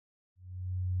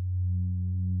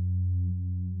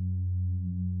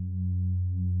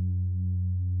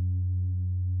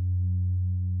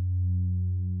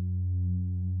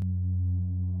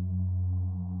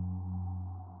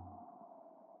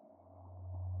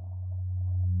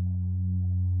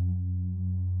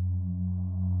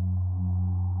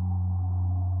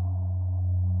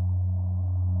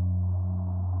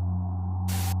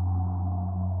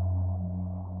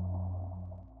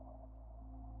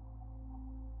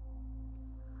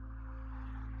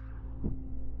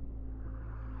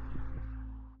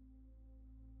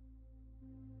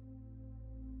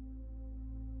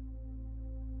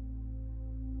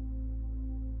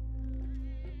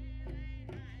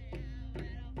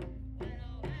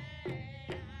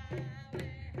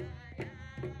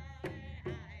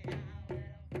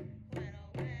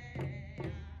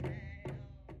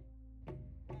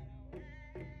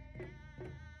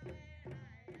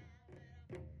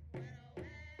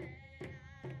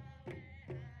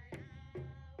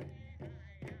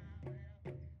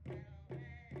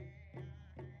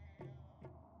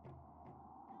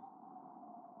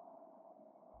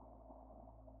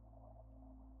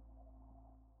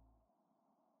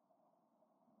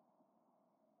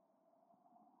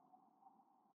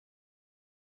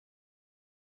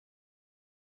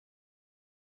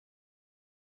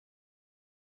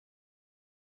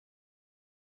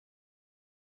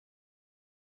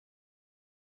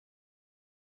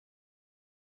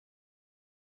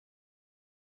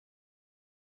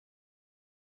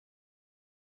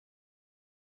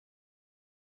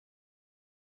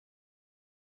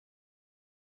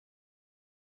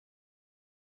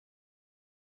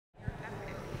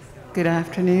Good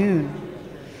afternoon.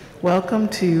 Welcome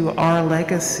to Our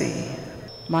Legacy.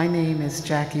 My name is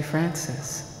Jackie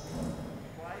Francis.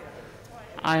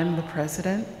 I am the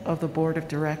president of the board of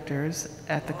directors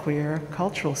at the Queer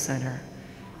Cultural Center,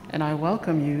 and I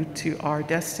welcome you to Our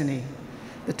Destiny,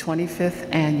 the 25th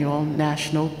Annual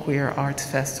National Queer Arts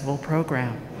Festival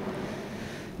program.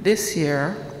 This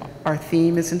year, our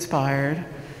theme is inspired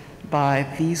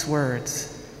by these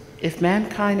words: if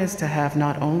mankind is to have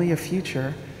not only a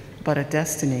future, but a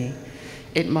destiny,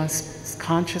 it must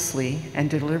consciously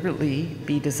and deliberately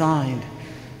be designed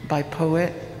by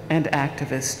poet and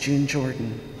activist June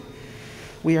Jordan.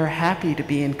 We are happy to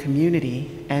be in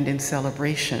community and in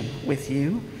celebration with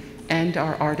you and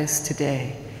our artists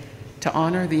today to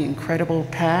honor the incredible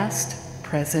past,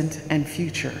 present, and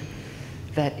future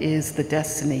that is the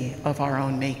destiny of our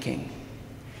own making.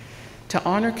 To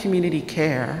honor community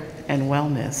care and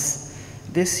wellness,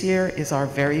 this year is our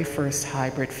very first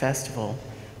hybrid festival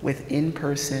with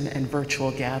in-person and virtual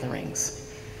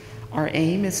gatherings. Our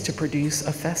aim is to produce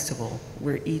a festival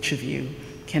where each of you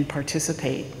can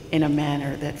participate in a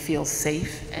manner that feels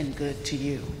safe and good to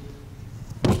you.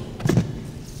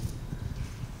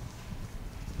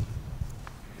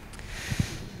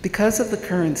 Because of the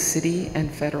current city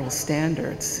and federal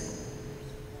standards,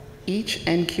 each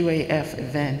NQAF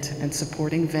event and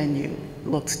supporting venue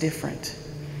looks different.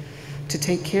 To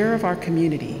take care of our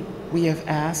community, we have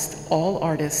asked all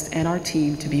artists and our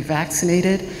team to be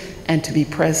vaccinated and to be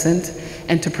present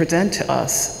and to present to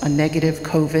us a negative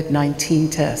COVID-19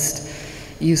 test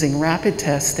using rapid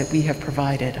tests that we have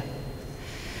provided.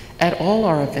 At all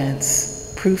our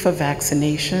events, proof of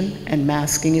vaccination and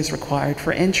masking is required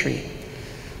for entry.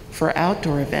 For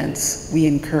outdoor events, we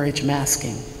encourage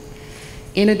masking.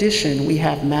 In addition, we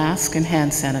have mask and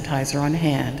hand sanitizer on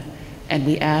hand, and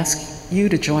we ask you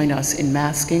to join us in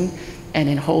masking and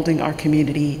in holding our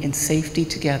community in safety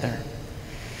together.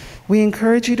 We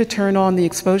encourage you to turn on the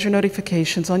exposure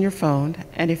notifications on your phone,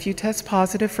 and if you test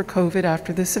positive for COVID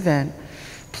after this event,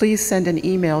 please send an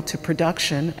email to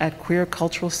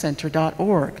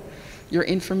production@queerculturalcenter.org. Your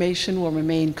information will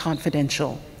remain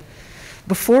confidential.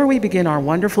 Before we begin our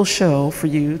wonderful show for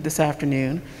you this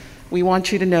afternoon, we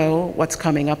want you to know what's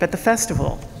coming up at the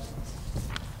festival.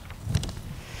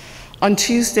 On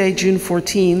Tuesday, June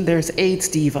 14, there's AIDS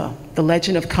Diva, The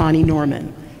Legend of Connie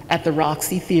Norman, at the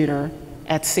Roxy Theater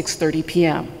at 6:30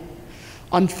 p.m.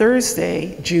 On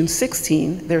Thursday, June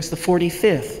 16, there's the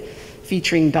 45th,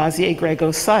 featuring Dazier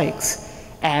Grego Sykes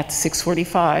at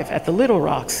 6:45 at the Little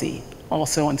Roxy,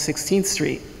 also on 16th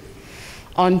Street.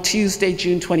 On Tuesday,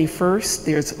 June 21st,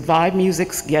 there's Vibe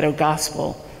Music's Ghetto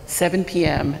Gospel, 7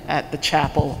 p.m. at the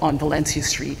Chapel on Valencia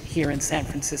Street here in San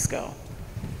Francisco.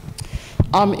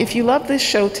 If you love this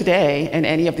show today and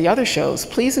any of the other shows,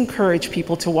 please encourage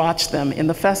people to watch them in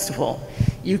the festival.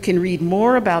 You can read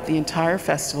more about the entire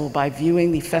festival by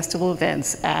viewing the festival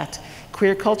events at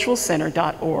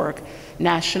queerculturalcenter.org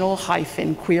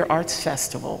National-Queer Arts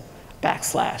Festival /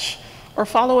 or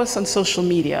follow us on social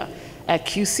media at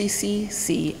QCC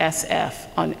CSF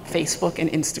on Facebook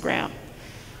and Instagram.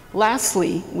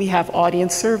 Lastly, we have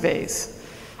audience surveys.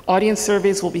 Audience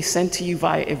surveys will be sent to you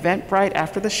via Eventbrite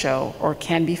after the show or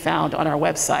can be found on our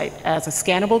website as a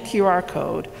scannable QR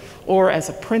code or as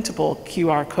a printable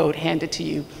QR code handed to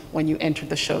you when you enter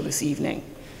the show this evening.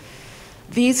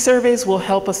 These surveys will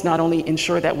help us not only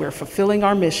ensure that we're fulfilling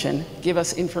our mission, give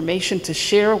us information to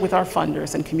share with our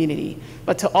funders and community,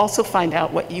 but to also find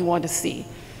out what you want to see.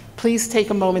 Please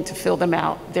take a moment to fill them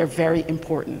out. They're very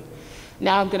important.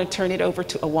 Now I'm going to turn it over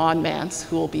to Awan Mance,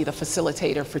 who will be the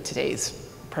facilitator for today's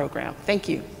program. Thank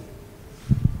you.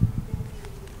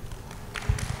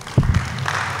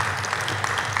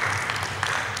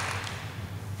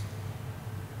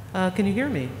 Can you hear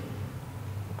me?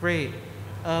 Great.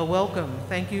 Welcome.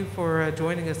 Thank you for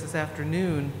joining us this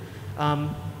afternoon.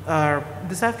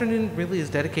 This afternoon really is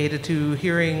dedicated to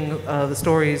hearing the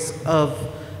stories of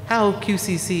how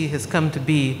QCC has come to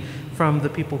be from the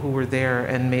people who were there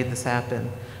and made this happen.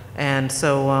 And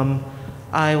so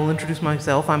I will introduce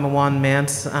myself. I'm Awan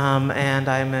Mance, and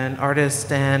I'm an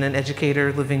artist and an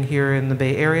educator living here in the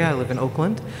Bay Area. I live in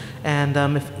Oakland. And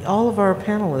if all of our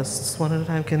panelists, one at a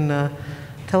time, can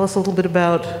tell us a little bit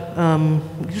about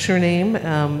just your name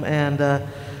and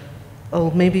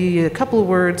maybe a couple of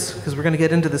words, because we're going to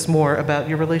get into this more, about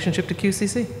your relationship to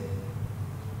QCC.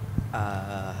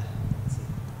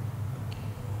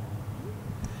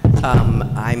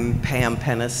 I'm Pam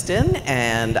Peniston,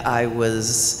 and I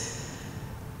was,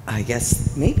 I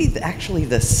guess, maybe actually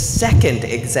the second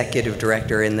executive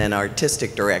director and then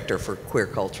artistic director for Queer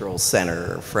Cultural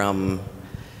Center from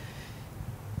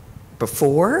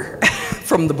before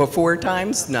from the before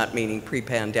times, not meaning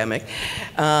pre-pandemic,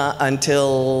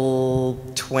 until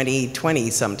 2020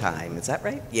 sometime. Is that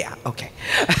right? Yeah, okay.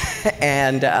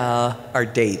 And our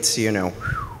dates, you know.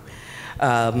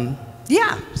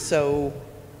 Yeah, so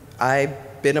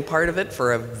I've been a part of it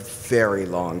for a very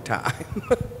long time.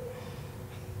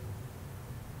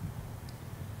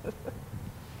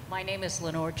 My name is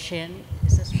Lenore Chinn.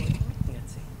 Is this working?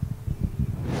 Let's see.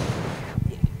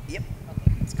 Yep.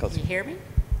 It's closer. Can you hear me?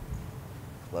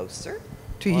 Closer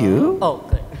to you. Oh,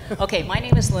 good. Okay, my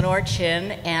name is Lenore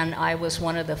Chinn, and I was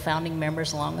one of the founding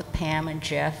members along with Pam and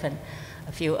Jeff and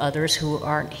a few others who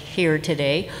aren't here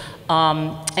today.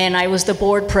 And I was the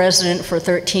board president for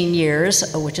 13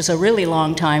 years, which is a really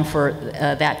long time for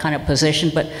that kind of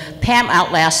position, but Pam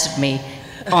outlasted me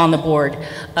on the board.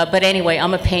 But anyway,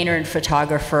 I'm a painter and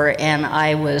photographer, and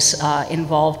I was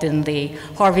involved in the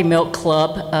Harvey Milk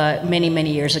Club many,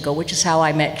 many years ago, which is how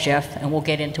I met Jeff, and we'll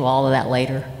get into all of that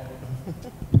later.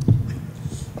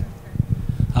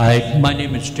 Hi, my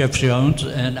name is Jeff Jones,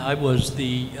 and I was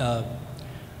the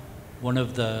one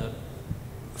of the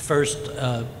first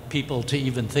people to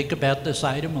even think about this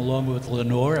item, along with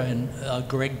Lenore and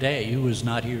Greg Day, who is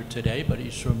not here today, but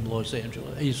he's from Los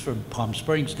Angeles. He's from Palm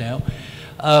Springs now.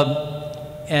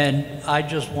 And I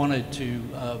just wanted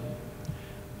to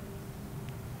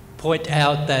point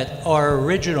out that our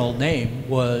original name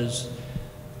was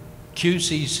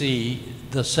QCC,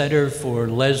 the Center for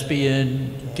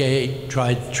Lesbian, Gay,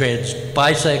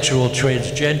 Bisexual,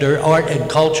 Transgender Art and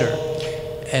Culture.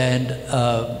 And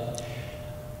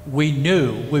we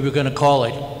knew we were going to call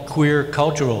it Queer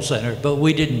Cultural Center, but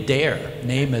we didn't dare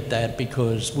name it that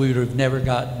because we would have never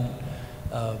gotten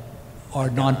our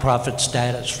nonprofit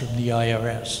status from the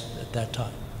IRS at that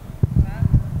time.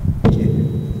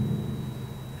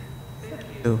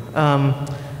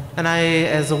 And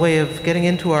as a way of getting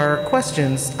into our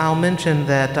questions, I'll mention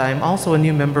that I'm also a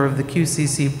new member of the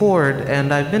QCC board,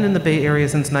 and I've been in the Bay Area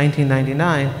since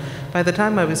 1999. By the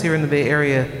time I was here in the Bay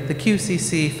Area, the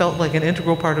QCC felt like an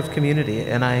integral part of community,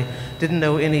 and I didn't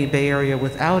know any Bay Area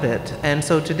without it. And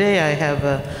so today I have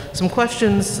some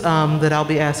questions that I'll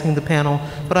be asking the panel,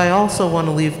 but I also want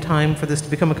to leave time for this to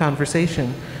become a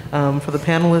conversation for the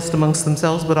panelists amongst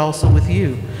themselves, but also with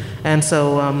you. And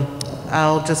so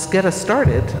I'll just get us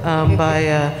started by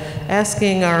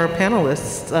asking our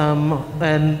panelists,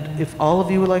 and if all of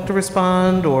you would like to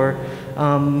respond, or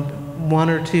one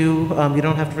or two, you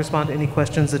don't have to respond to any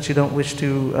questions that you don't wish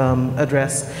to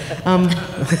address.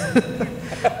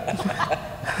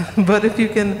 But if you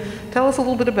can tell us a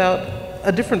little bit about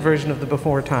a different version of the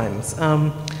before times.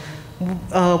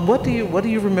 What do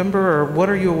you remember, or what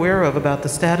are you aware of about the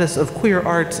status of queer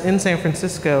arts in San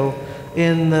Francisco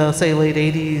in the, say, late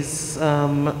 80s,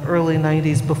 early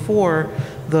 90s, before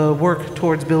the work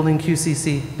towards building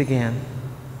QCC began?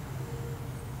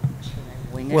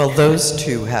 Well, those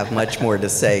two have much more to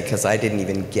say because I didn't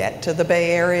even get to the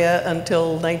Bay Area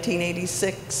until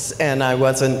 1986, and I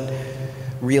wasn't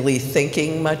really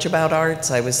thinking much about arts.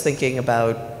 I was thinking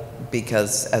about,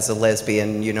 because as a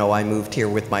lesbian, you know, I moved here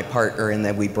with my partner and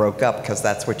then we broke up because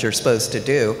that's what you're supposed to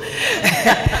do.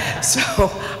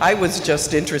 So I was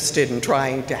just interested in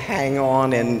trying to hang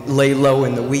on and lay low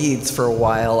in the weeds for a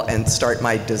while and start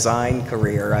my design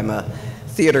career. I'm a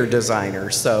theater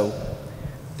designer, so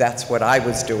that's what I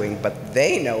was doing, but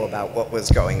they know about what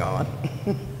was going on.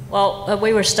 Well,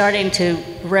 we were starting to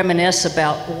reminisce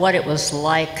about what it was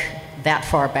like that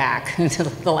far back, into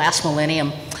the last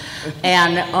millennium.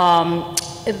 And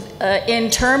in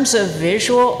terms of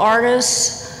visual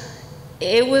artists,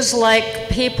 it was like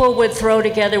people would throw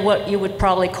together what you would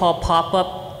probably call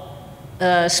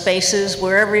pop-up spaces,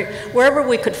 wherever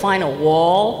we could find a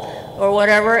wall or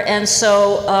whatever. And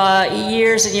so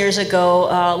years and years ago,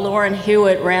 Lauren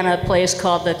Hewitt ran a place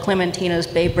called the Clementina's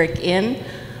Bay Brick Inn.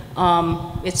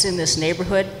 It's in this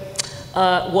neighborhood,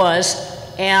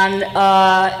 and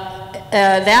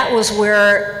that was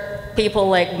where people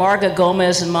like Marga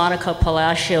Gomez and Monica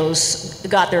Palacios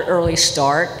got their early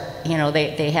start. You know,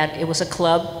 it was a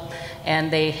club,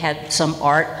 and they had some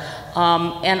art.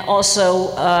 And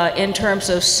also, in terms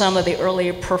of some of the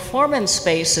early performance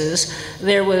spaces,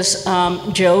 there was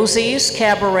Josie's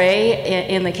Cabaret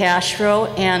in the Castro,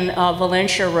 and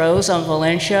Valencia Rose on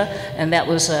Valencia, and that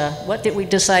was, what did we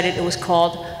decide it was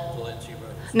called? Valencia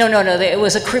Rose. No, it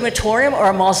was a crematorium or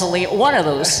a mausoleum, one of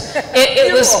those.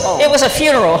 It was a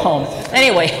funeral home.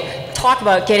 Anyway, talk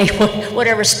about getting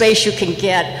whatever space you can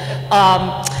get.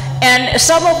 And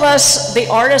some of us, the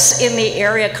artists in the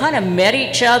area, kind of met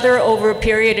each other over a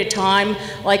period of time,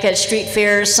 like at street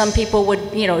fairs. Some people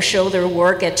would, you know, show their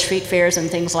work at street fairs and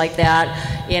things like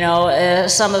that. You know,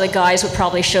 some of the guys would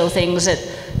probably show things at,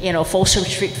 you know, Folsom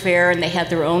Street Fair, and they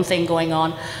had their own thing going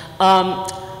on.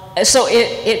 So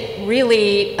it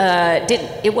really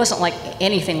it wasn't like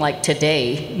anything like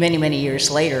today, many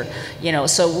years later, you know,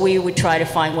 so we would try to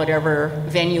find whatever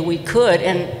venue we could,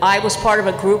 and I was part of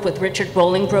a group with Richard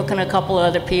Bolingbroke and a couple of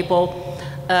other people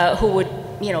who would,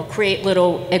 you know, create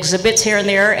little exhibits here and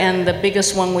there, and the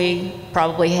biggest one we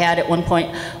probably had at one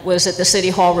point was at the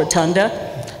City Hall Rotunda.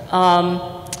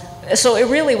 So it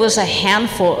really was a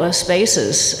handful of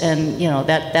spaces, and, you know,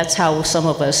 that's how some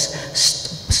of us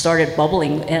started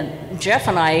bubbling. And Jeff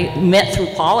and I met through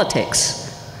politics,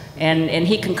 and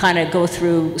he can kind of go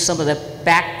through some of the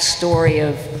backstory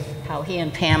of how he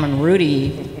and Pam and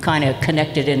Rudy kind of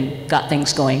connected and got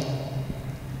things going.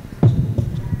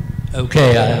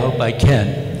 Okay, I hope I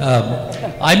can.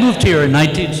 I moved here in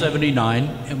 1979,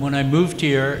 and when I moved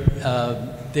here,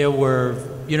 there were,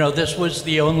 you know, this was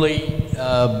the only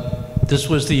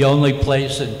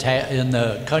place in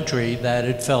the country that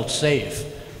it felt safe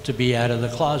to be out of the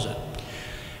closet.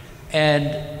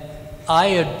 And I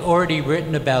had already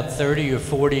written about 30 or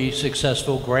 40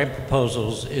 successful grant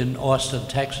proposals in Austin,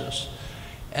 Texas.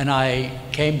 And I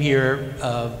came here,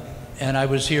 and I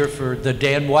was here for the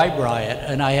Dan White riot,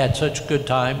 and I had such a good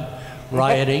time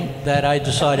rioting that I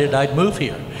decided I'd move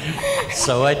here.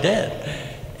 So I did.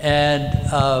 And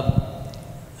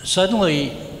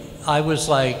suddenly I was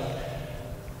like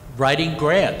writing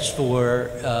grants for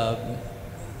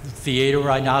Theater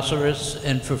Rhinoceros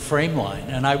and for Frameline,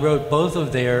 and I wrote both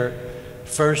of their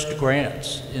first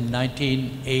grants in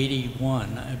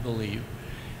 1981, I believe.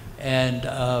 And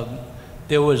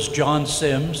there was John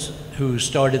Sims, who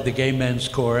started the Gay Men's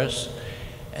Chorus,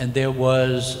 and there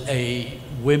was a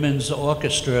women's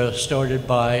orchestra started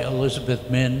by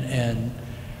Elizabeth Min and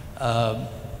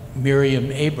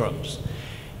Miriam Abrams.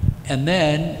 And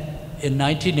then in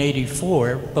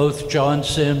 1984, both John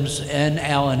Sims and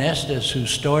Alan Estes, who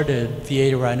started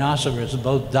Theater Rhinoceros,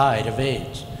 both died of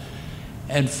AIDS.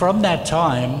 And from that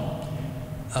time,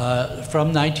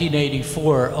 from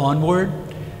 1984 onward,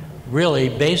 really,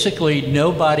 basically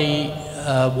nobody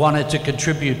wanted to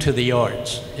contribute to the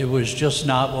arts. It was just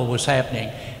not what was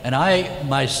happening. And I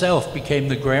myself became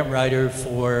the grant writer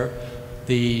for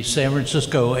the San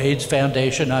Francisco AIDS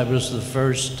Foundation. I was the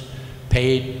first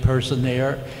paid person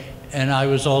there. And I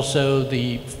was also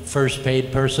the first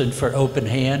paid person for Open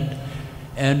Hand,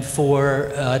 and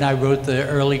and I wrote the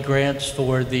early grants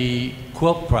for the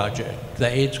quilt project, the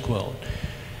AIDS quilt.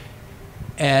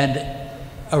 And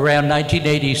around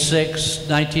 1986,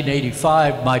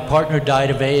 1985, my partner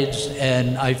died of AIDS,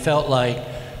 and I felt like,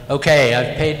 okay,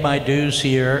 I've paid my dues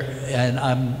here, and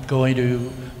I'm going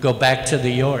to go back to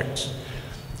the arts.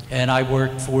 And I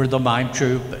worked for the Mime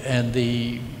Troupe and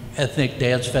the Ethnic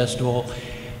Dance Festival.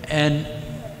 And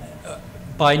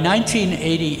by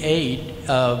 1988,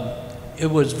 it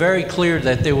was very clear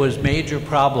that there was major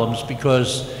problems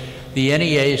because the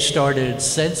NEA started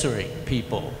censoring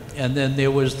people. And then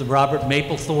there was the Robert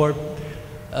Mapplethorpe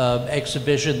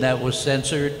exhibition that was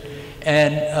censored.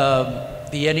 And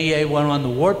the NEA went on the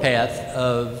warpath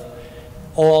of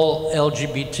all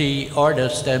LGBT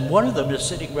artists, and one of them is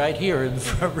sitting right here in the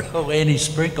front row, Annie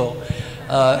Sprinkle,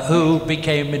 who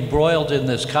became embroiled in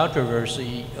this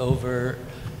controversy over,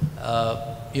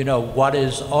 you know, what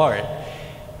is art.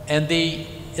 And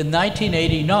in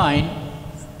 1989,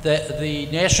 the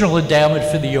National Endowment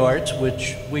for the Arts,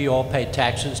 which we all pay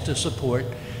taxes to support,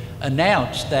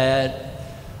 announced that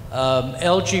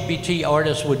LGBT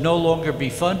artists would no longer be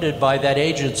funded by that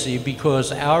agency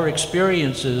because our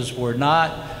experiences were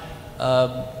not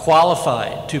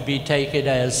qualified to be taken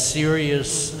as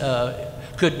serious,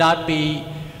 could not be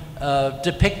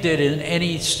depicted in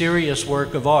any serious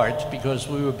work of art because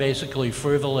we were basically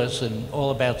frivolous and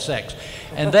all about sex.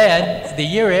 And then, the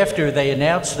year after they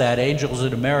announced that, Angels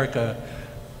in America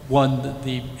won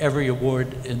every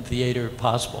award in theater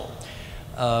possible.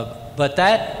 But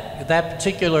that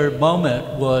particular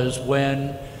moment was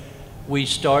when we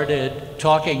started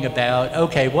talking about,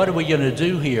 okay, what are we going to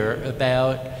do here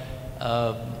about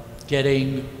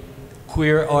getting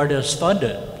queer artists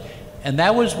funded? And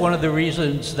that was one of the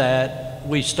reasons that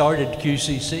we started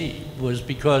QCC, was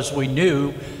because we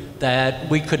knew that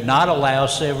we could not allow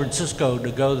San Francisco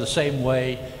to go the same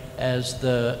way as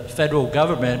the federal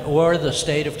government or the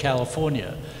state of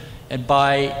California. And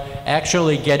by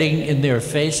actually getting in their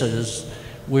faces,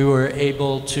 we were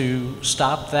able to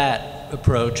stop that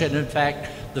approach. And in fact,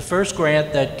 The first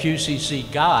grant that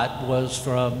QCC got was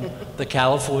from the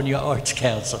California Arts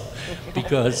Council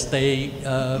because they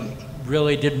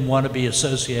really didn't want to be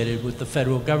associated with the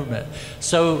federal government.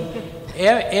 So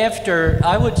after,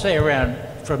 I would say around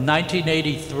from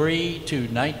 1983 to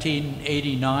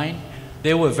 1989,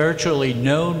 there were virtually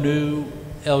no new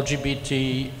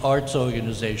LGBT arts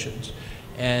organizations.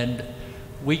 And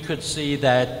we could see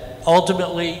that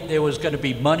ultimately there was going to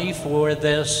be money for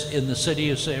this in the city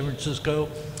of San Francisco.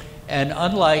 And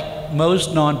unlike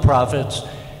most nonprofits,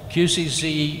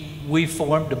 QCC, we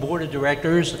formed a board of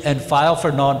directors and filed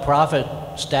for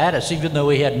nonprofit status, even though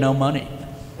we had no money.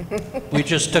 We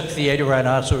just took Theater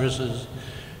Rhinoceros's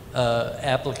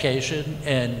application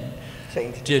and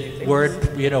did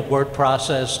word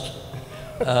processed,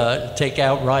 take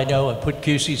out Rhino and put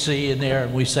QCC in there,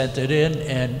 and we sent it in,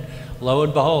 and lo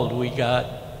and behold, we got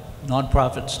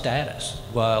nonprofit status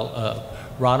while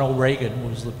Ronald Reagan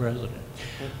was the president.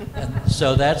 And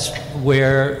so that's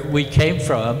where we came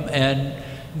from. And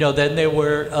then there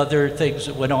were other things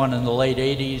that went on in the late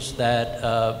 80s that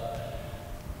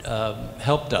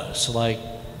helped us, like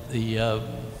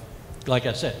like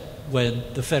I said, when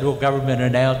the federal government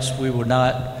announced we were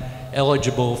not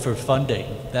eligible for funding,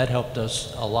 that helped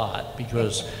us a lot,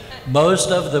 because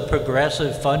most of the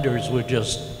progressive funders were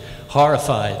just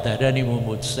horrified that anyone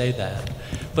would say that.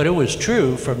 But it was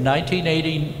true from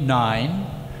 1989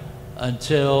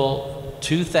 until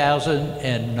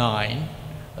 2009,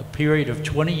 a period of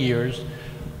 20 years,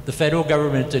 the federal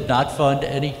government did not fund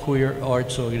any queer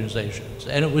arts organizations.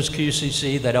 And it was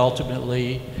QCC that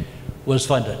ultimately was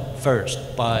funded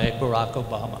first by Barack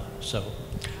Obama. So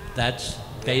that's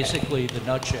basically the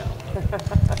nutshell.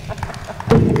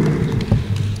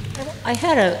 I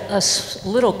had a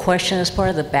little question as part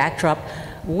of the backdrop.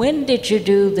 When did you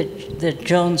do the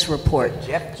Jones report?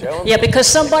 Jeff Jones? Yeah, because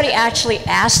somebody actually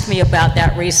asked me about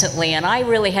that recently, and I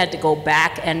really had to go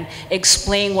back and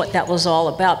explain what that was all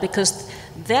about, because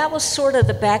that was sort of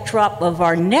the backdrop of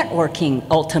our networking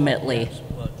ultimately.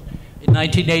 In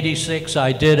 1986,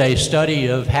 I did a study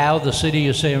of how the city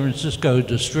of San Francisco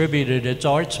distributed its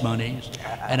arts monies,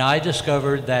 and I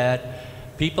discovered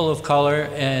that people of color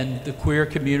and the queer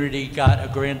community got a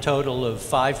grand total of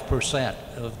 5%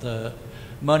 of the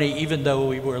money, even though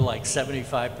we were like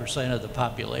 75% of the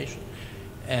population.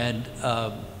 And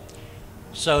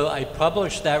so I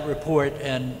published that report,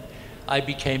 and I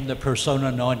became the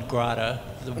persona non grata,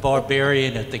 the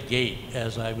barbarian at the gate,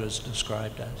 as I was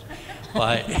described as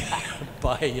by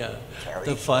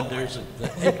the funders and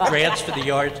the grants for the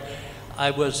arts.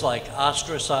 I was like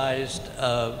ostracized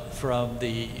from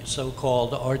the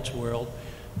so-called arts world,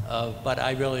 but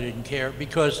I really didn't care,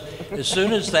 because as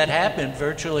soon as that happened,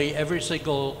 virtually every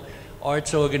single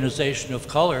arts organization of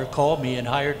color called me and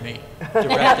hired me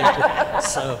directly.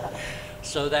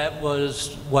 So that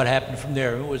was what happened from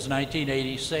there. It was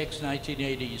 1986,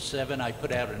 1987, I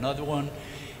put out another one.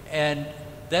 And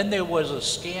then there was a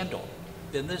scandal.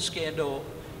 And this scandal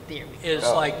is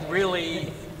like really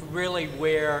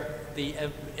where the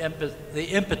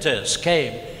impetus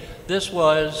came. This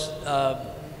was,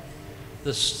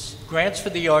 the Grants for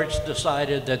the Arts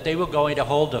decided that they were going to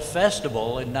hold a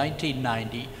festival in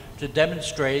 1990 to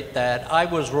demonstrate that I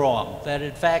was wrong, that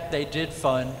in fact they did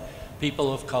fund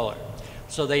people of color.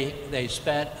 So they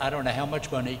spent, I don't know how much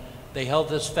money, they held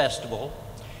this festival,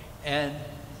 and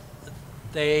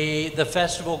the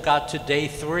festival got to day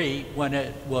 3 when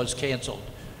it was canceled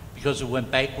because it went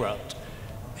bankrupt.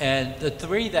 And the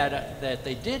 3 that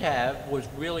they did have was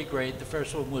really great. The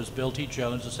first one was Bill T.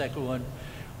 Jones. The second one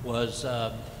was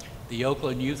the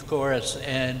Oakland Youth Chorus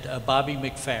and Bobby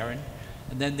McFerrin.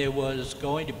 And then there was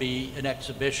going to be an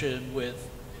exhibition with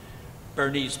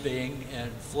Bernice Bing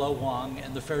and Flo Wong,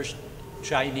 and the first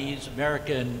Chinese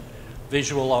American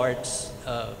visual arts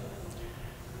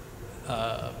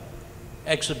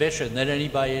exhibition that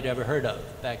anybody had ever heard of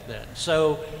back then.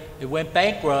 So it went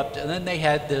bankrupt, and then they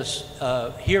had this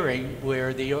hearing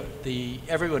where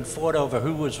everyone fought over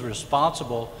who was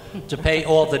responsible to pay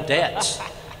all the debts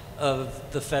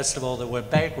of the festival that went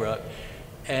bankrupt.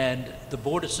 And the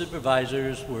Board of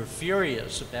Supervisors were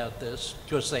furious about this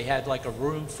because they had like a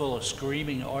room full of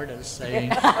screaming artists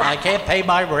saying, I can't pay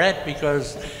my rent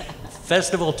because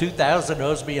Festival 2000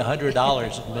 owes me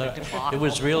 $100. It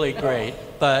was really great.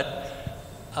 But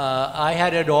I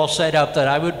had it all set up that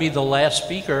I would be the last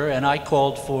speaker, and I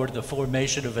called for the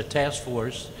formation of a task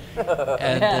force.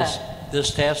 And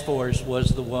this task force was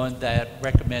the one that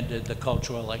recommended the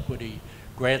Cultural Equity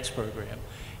Grants Program.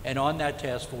 And on that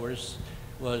task force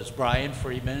was Brian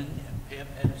Freeman, Pam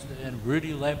Peniston,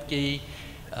 Rudy Lemke,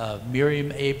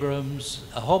 Miriam Abrams,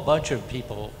 a whole bunch of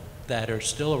people that are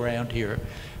still around here.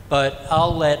 But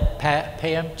I'll let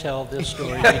Pam tell this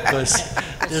story because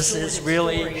this is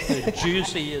really the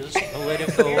juiciest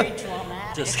political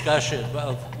discussion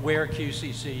of where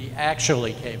QCC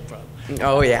actually came from.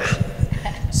 Oh, yeah.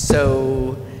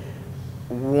 So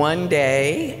one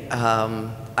day,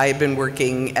 I had been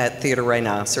working at Theater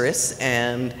Rhinoceros,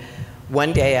 and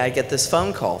one day I get this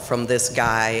phone call from this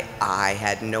guy. I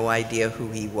had no idea who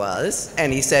he was,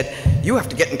 and he said, "You have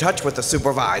to get in touch with the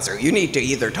supervisor. You need to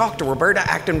either talk to Roberta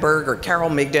Achtenberg or Carol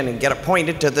Migden and get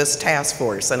appointed to this task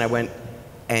force." And I went,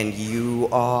 "And you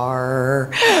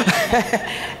are?"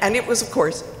 And it was, of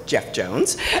course, Jeff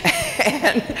Jones.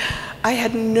 And I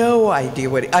had no idea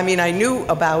I mean, I knew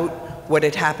about what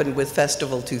had happened with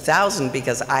Festival 2000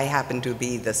 because I happened to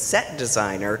be the set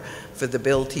designer for the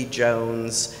Bill T.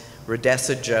 Jones,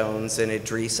 Rodessa Jones, and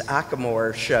Idris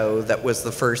Akamor show that was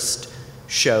the first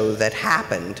show that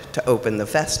happened to open the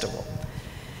festival.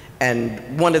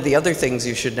 And one of the other things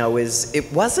you should know is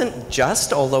it wasn't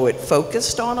just, although it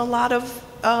focused on a lot of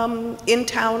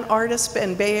in-town artists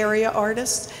and Bay Area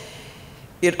artists,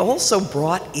 it also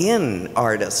brought in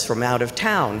artists from out of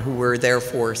town who were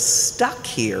therefore stuck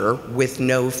here with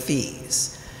no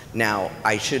fees. Now,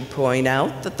 I should point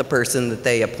out that the person that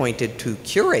they appointed to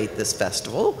curate this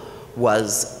festival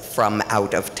was from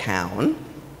out of town,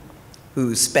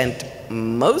 who spent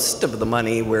most of the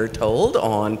money, we're told,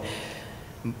 on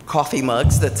coffee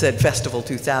mugs that said Festival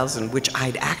 2000, which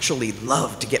I'd actually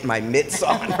love to get my mitts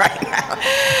on right now,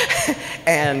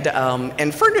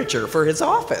 and furniture for his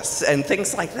office and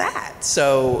things like that.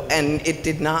 So, and it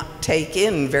did not take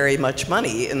in very much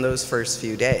money in those first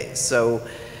few days. So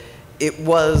it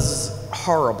was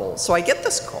horrible. So I get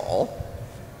this call,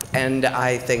 and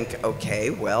I think,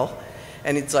 okay, well,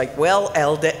 and it's like, well,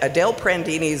 Adele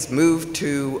Prandini's moved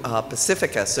to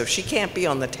Pacifica, so she can't be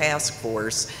on the task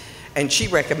force, and she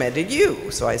recommended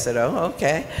you. So I said, oh,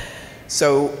 okay.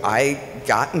 So I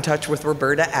got in touch with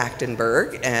Roberta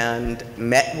Achtenberg and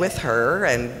met with her,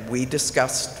 and we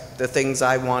discussed the things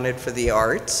I wanted for the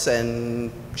arts,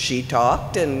 and she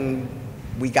talked, and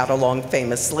we got along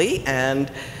famously,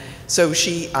 and so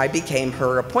I became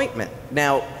her appointment.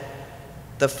 Now,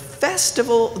 the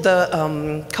festival,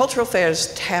 the Cultural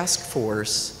Affairs Task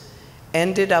Force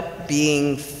ended up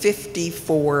being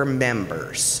 54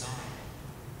 members.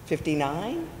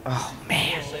 59? Oh,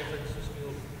 man.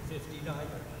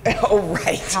 Oh,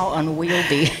 right. How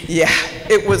unwieldy. Yeah,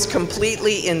 it was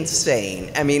completely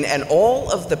insane. I mean, and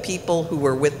all of the people who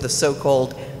were with the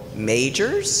so-called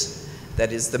majors,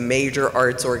 that is the major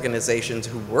arts organizations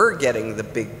who were getting the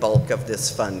big bulk of this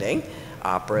funding,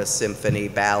 opera, symphony,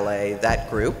 ballet, that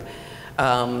group,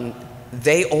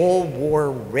 they all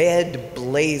wore red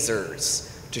blazers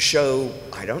to show,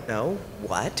 I don't know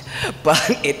what, but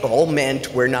it all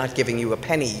meant we're not giving you a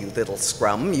penny, you little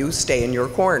scrum, you stay in your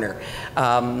corner.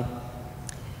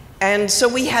 And so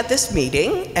we had this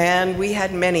meeting, and we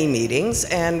had many meetings,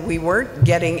 and we weren't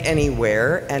getting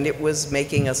anywhere, and it was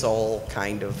making us all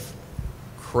kind of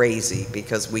crazy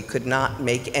because we could not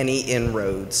make any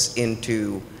inroads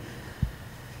into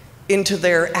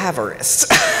their avarice.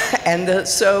 And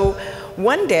so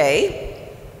one day,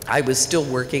 I was still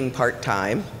working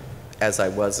part-time, as I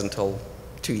was until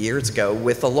 2 years ago,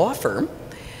 with a law firm,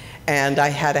 and I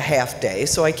had a half day.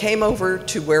 So I came over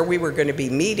to where we were going to be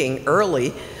meeting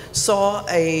early, saw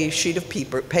a sheet of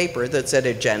paper that said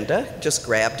agenda, just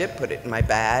grabbed it, put it in my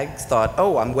bag, thought,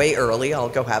 oh, I'm way early, I'll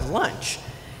go have lunch.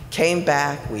 Came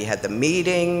back, we had the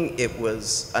meeting, it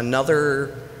was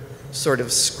another sort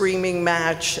of screaming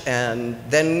match, and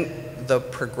then the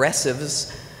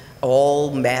progressives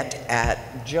all met at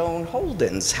Joan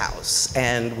Holden's house,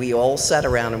 and we all sat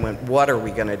around and went, what are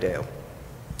we gonna do?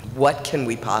 What can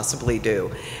we possibly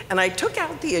do? And I took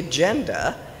out the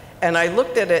agenda, and I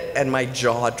looked at it, and my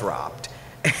jaw dropped.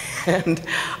 And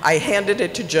I handed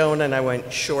it to Joan, and I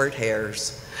went, short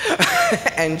hairs.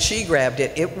 And she grabbed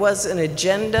it. It was an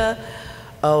agenda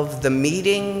of the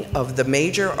meeting of the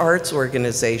major arts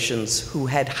organizations who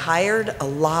had hired a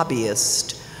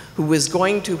lobbyist who was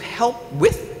going to help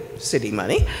with city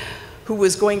money, who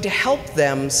was going to help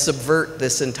them subvert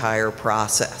this entire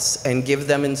process and give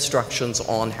them instructions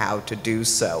on how to do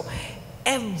so.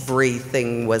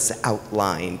 Everything was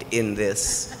outlined in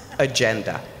this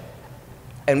agenda.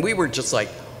 And we were just like,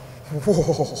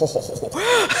 whoa.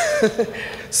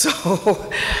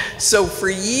 So for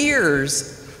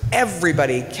years,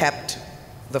 everybody kept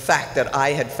the fact that I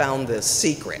had found this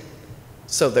secret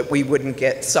so that we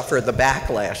wouldn't suffer the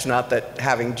backlash. Not that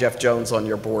having Jeff Jones on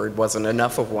your board wasn't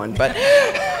enough of one, but,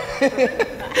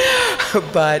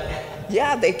 but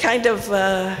yeah, they kind of,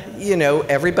 you know,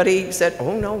 everybody said,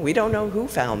 oh no, we don't know who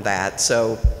found that.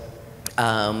 So,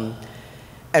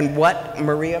 and what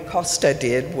Maria Costa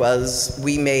did was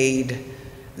we made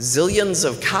zillions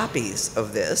of copies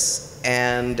of this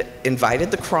and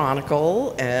invited the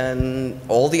Chronicle and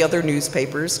all the other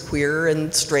newspapers, queer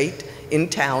and straight, in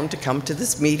town to come to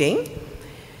this meeting.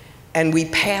 And we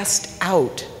passed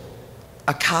out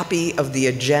a copy of the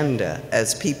agenda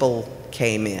as people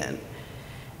came in.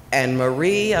 And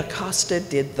Maria Costa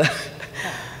did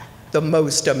the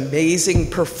most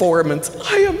amazing performance.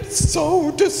 I am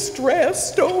so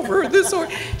distressed over this.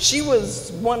 She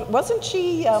was one, wasn't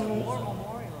she? War Memorial,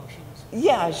 she was.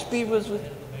 Yeah, she was with. The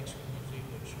Mexican Museum,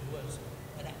 but she was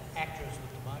an actress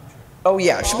with the mime troupe. Oh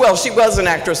yeah, well, she was an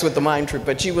actress with the mime troupe,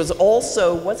 but she was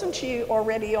also, wasn't she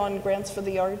already on Grants for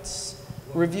the Arts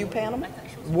review panel?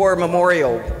 War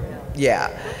Memorial,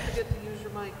 yeah.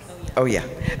 Oh yeah.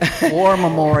 War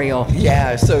Memorial.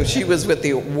 Yeah, so she was with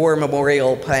the War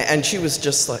Memorial, and she was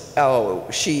just like, oh,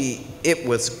 it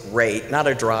was great, not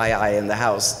a dry eye in the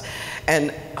house.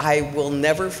 And I will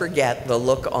never forget the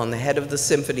look on the head of the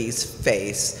symphony's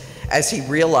face as he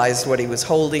realized what he was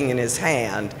holding in his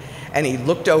hand, and he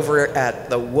looked over at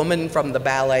the woman from the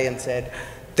ballet and said,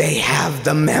 they have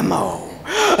the memo.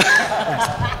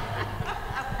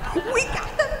 We got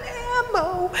the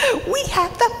memo. We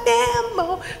have the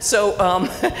memo. So,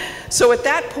 so at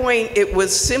that point, it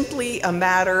was simply a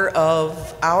matter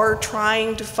of our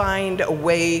trying to find a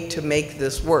way to make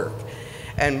this work.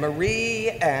 And Marie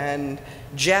and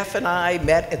Jeff and I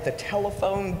met at the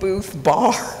Telephone Booth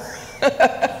Bar,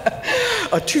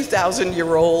 a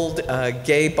 2,000-year-old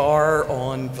gay bar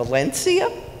on Valencia,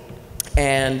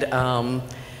 and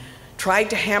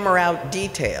tried to hammer out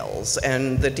details.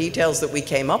 And the details that we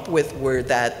came up with were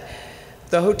that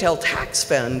the hotel tax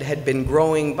fund had been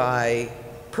growing by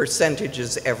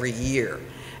percentages every year.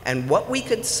 And what we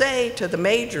could say to the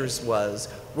majors was,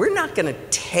 we're not going to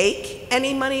take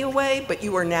any money away, but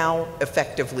you are now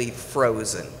effectively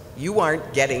frozen. You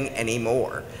aren't getting any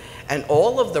more. And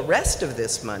all of the rest of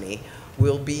this money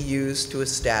will be used to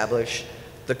establish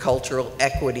the cultural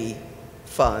equity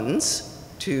funds,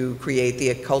 to create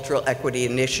the Cultural Equity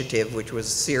Initiative, which was a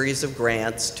series of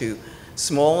grants to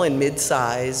small and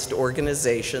mid-sized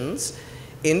organizations,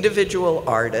 individual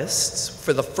artists.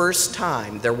 For the first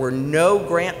time, there were no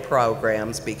grant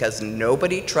programs because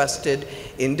nobody trusted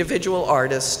individual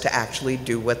artists to actually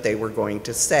do what they were going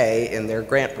to say in their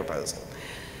grant proposal.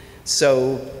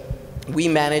 So we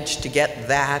managed to get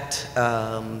that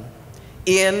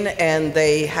in, and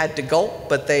they had to gulp,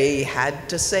 but they had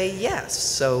to say yes.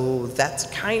 So that's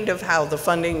kind of how the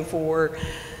funding for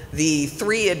the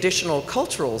 3 additional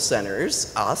cultural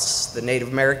centers, us, the Native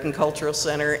American Cultural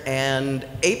Center, and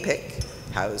APIC,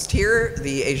 housed here,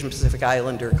 the Asian Pacific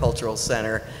Islander Cultural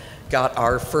Center, got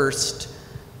our first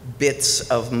bits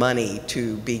of money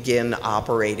to begin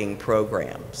operating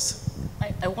programs.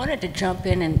 I wanted to jump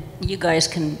in, and you guys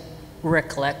can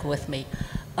recollect with me.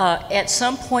 At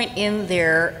some point in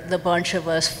there, the bunch of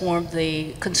us formed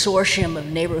the consortium of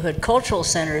neighborhood cultural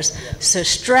centers to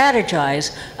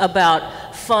strategize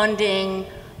about funding,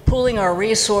 pooling our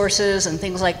resources and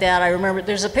things like that. I remember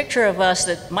there's a picture of us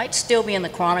that might still be in the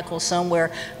Chronicle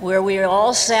somewhere where we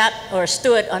all sat or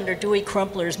stood under Dewey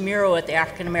Crumpler's mural at the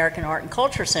African American Art and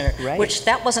Culture Center, right. Which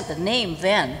that wasn't the name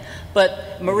then,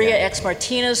 but Maria X.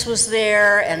 Martinez was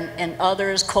there, and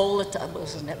others, Cole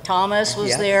Thomas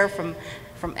was there from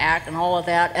ACT and all of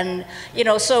that, and you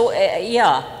know, so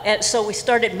and so we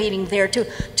started meeting there to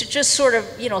just sort of,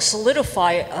 you know,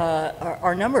 solidify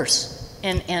our numbers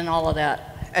and all of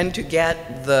that, and to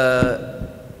get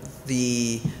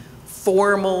the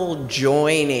formal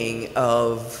joining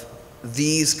of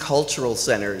these cultural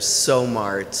centers,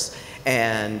 SOMARTS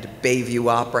and Bayview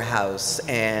Opera House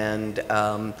and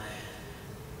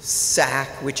SAC,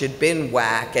 which had been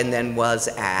WAC and then was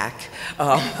AC.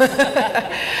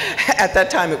 At that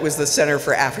time, it was the Center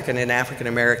for African and African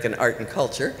American Art and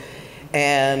Culture,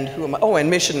 and and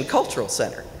Mission Cultural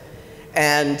Center.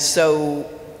 And so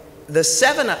the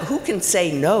 7, who can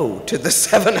say no to the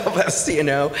 7 of us, you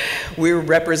know? We were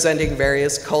representing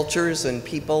various cultures and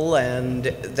people and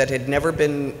that had never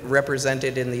been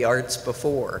represented in the arts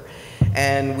before.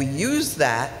 And we used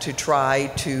that to try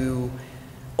to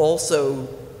also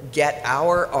get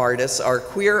our artists, our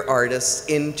queer artists,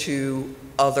 into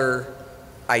other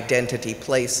identity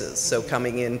places. So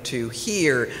coming into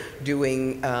here,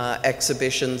 doing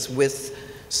exhibitions with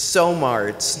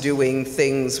SOMARTS, doing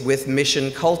things with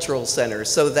Mission Cultural Center,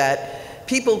 so that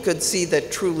people could see that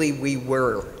truly we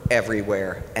were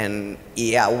everywhere. And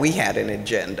yeah, we had an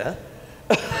agenda.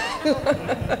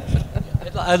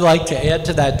 I'd I'd like to add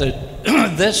to that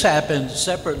that this happened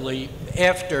separately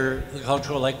after the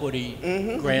Cultural Equity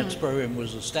Grants Program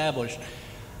was established.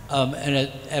 And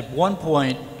at one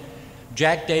point,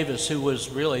 Jack Davis, who was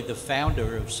really the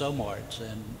founder of SOMARTS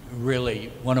and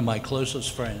really one of my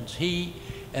closest friends, he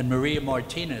and Maria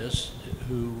Martinez,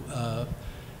 who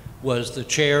was the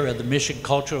chair of the Mission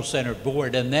Cultural Center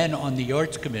board and then on the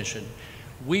Arts Commission,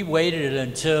 we waited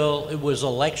until it was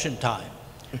election time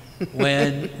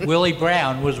when Willie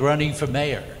Brown was running for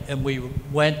mayor. And we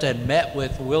went and met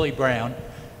with Willie Brown,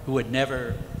 who had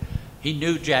never, he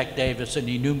knew Jack Davis and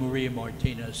he knew Maria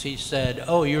Martinez. He said,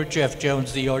 "Oh, you're Jeff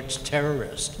Jones, the arts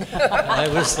terrorist." And I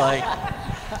was like,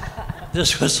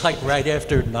 this was like right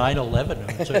after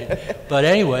 9/11. But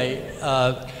anyway,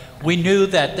 we knew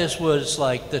that this was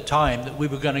like the time that we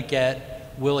were going to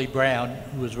get Willie Brown,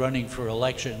 who was running for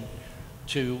election,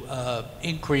 to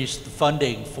increase the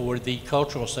funding for the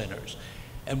cultural centers.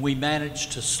 And we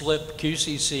managed to slip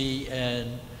QCC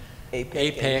and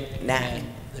APEC and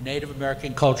the Native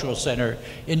American Cultural Center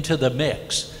into the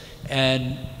mix.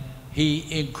 And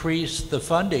he increased the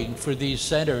funding for these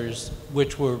centers,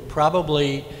 which were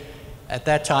probably, at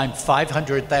that time,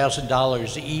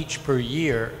 $500,000 each per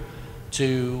year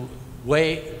to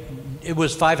it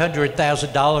was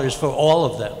 $500,000 for all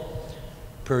of them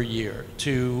per year,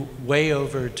 to way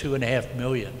over $2.5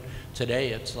 million. Today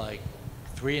it's like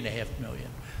 $3.5 million.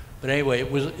 But anyway,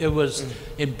 it was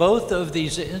in both of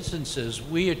these instances,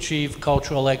 we achieved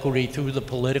cultural equity through the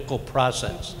political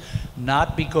process,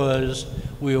 not because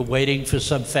we were waiting for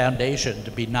some foundation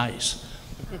to be nice.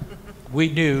 We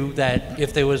knew that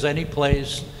if there was any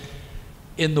place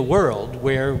in the world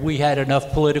where we had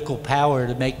enough political power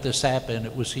to make this happen,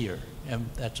 it was here, and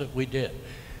that's what we did.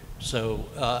 So,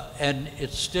 and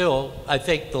it's still, I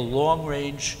think the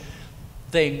long-range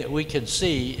thing that we can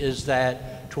see is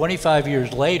that 25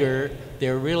 years later,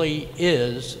 there really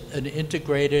is an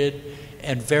integrated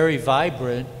and very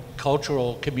vibrant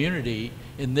cultural community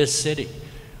in this city,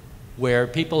 where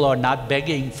people are not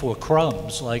begging for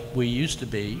crumbs like we used to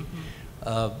be,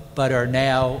 but are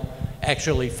now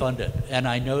actually funded. And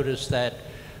I noticed that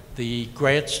the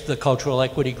grants, the Cultural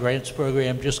Equity Grants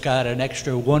Program, just got an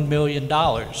extra $1 million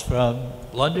from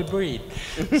London Breed.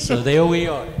 So there we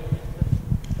are.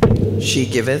 She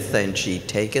giveth and she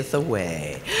taketh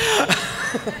away.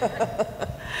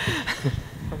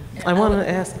 I want to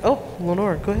ask, oh,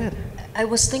 Lenore, go ahead. I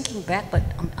was thinking back, but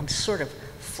I'm sort of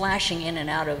flashing in and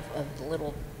out of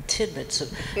little tidbits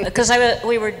of, because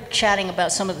we were chatting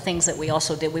about some of the things that we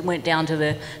also did. We went down to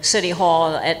the city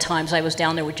hall at times. I was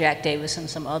down there with Jack Davis and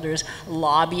some others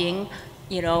lobbying,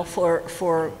 you know, for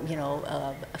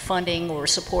funding or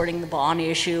supporting the bond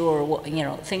issue or, you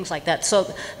know, things like that.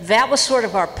 So that was sort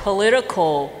of our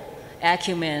political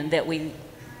acumen that we,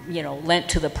 you know, lent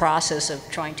to the process of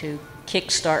trying to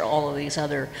kickstart all of these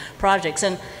other projects.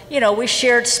 And, you know, we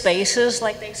shared spaces,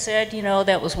 like they said, you know,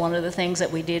 that was one of the things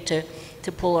that we did to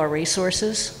pull our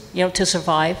resources, you know, to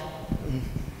survive.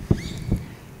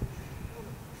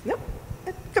 Yep.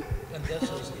 And this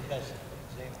is the best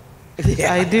example.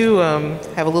 Yeah. I do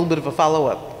have a little bit of a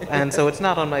follow-up, and so it's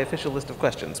not on my official list of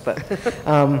questions, but,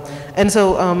 and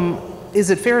so is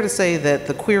it fair to say that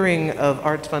the queering of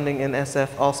arts funding in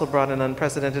SF also brought an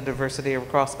unprecedented diversity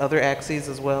across other axes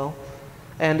as well?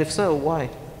 And if so, why?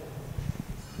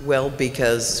 Well,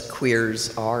 because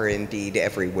queers are indeed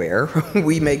everywhere.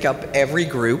 We make up every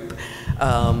group,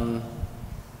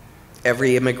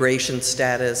 every immigration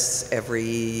status,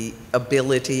 every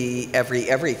ability,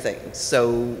 everything.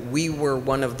 So we were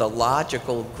one of the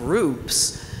logical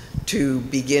groups to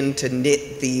begin to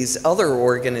knit these other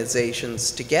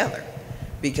organizations together,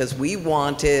 because we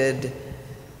wanted,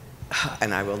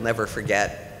 and I will never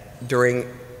forget, during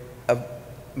a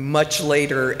much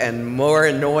later and more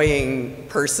annoying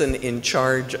person in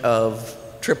charge of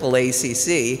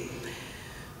AAACC,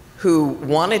 who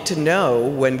wanted to know,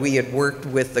 when we had worked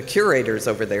with the curators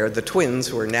over there, the twins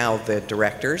who are now the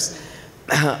directors,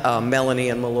 Melanie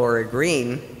and Melora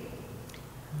Green,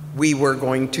 we were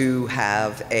going to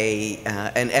have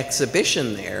an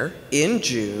exhibition there in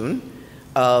June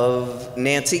of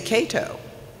Nancy Cato,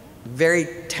 very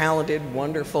talented,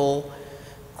 wonderful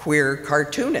queer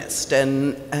cartoonist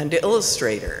and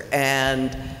illustrator.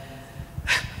 And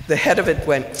the head of it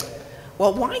went,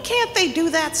 well, why can't they do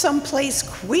that someplace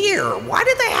queer? Why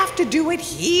do they have to do it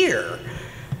here?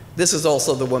 This is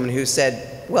also the woman who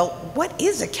said, well, what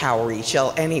is a cowrie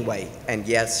shell anyway? And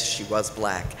yes, she was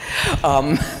black.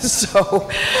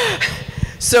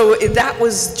 So that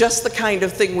was just the kind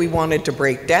of thing we wanted to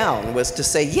break down, was to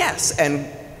say, yes, and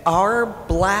our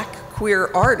black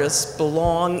queer artists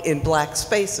belong in black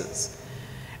spaces.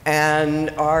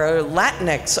 And our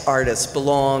Latinx artists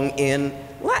belong in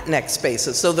Latinx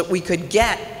spaces so that we could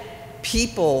get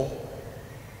people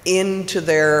into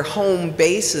their home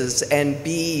bases and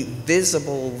be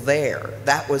visible there.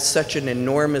 That was such an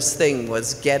enormous thing,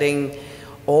 was getting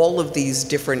all of these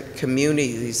different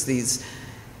communities, these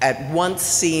at once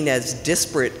seen as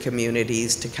disparate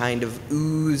communities, to kind of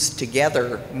ooze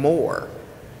together more.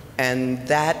 And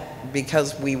that,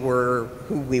 because we were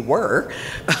who we were,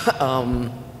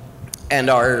 and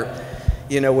our,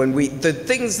 when the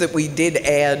things that we did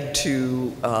add to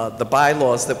the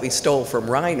bylaws that we stole from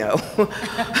Rhino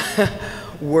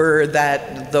were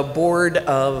that the board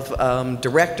of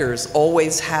directors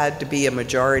always had to be a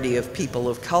majority of people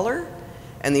of color,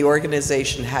 and the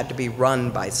organization had to be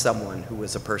run by someone who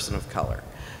was a person of color.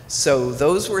 So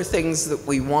those were things that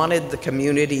we wanted the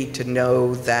community to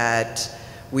know, that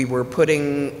we were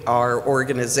putting our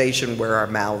organization where our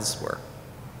mouths were.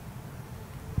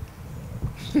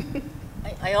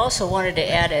 I also wanted to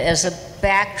add, as a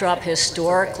backdrop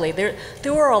historically, there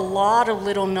were a lot of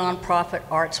little nonprofit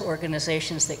arts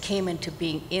organizations that came into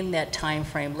being in that time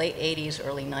frame, late 80s,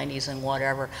 early 90s, and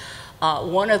whatever.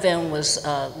 One of them was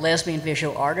Lesbian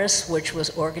Visual Artists, which was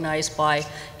organized by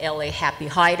LA Happy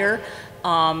Hyder.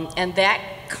 And that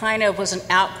kind of was an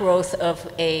outgrowth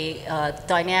of a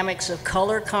Dynamics of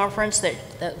Color conference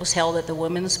that was held at the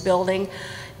Women's Building.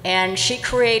 And she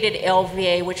created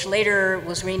LVA, which later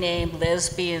was renamed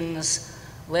Lesbians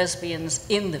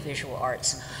in the Visual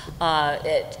Arts,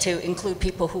 to include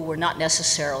people who were not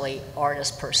necessarily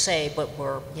artists per se, but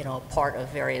were, part of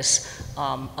various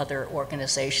other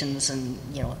organizations and,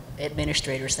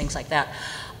 administrators, things like that.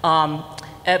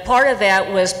 Part of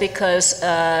that was because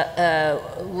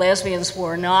lesbians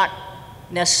were not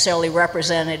necessarily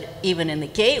represented even in the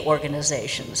gay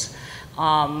organizations.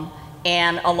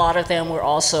 And a lot of them were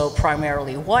also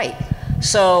primarily white.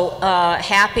 So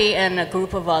Happy and a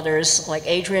group of others, like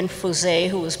Adrienne Fouset,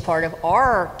 who was part of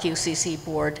our QCC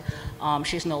board,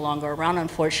 she's no longer around,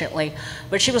 unfortunately,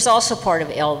 but she was also part of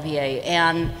LVA.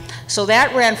 And so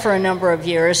that ran for a number of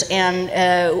years, and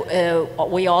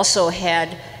we also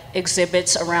had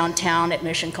exhibits around town at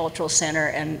Mission Cultural Center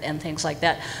and things like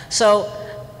that. So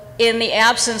in the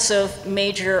absence of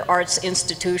major arts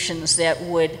institutions that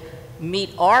would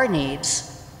meet our needs,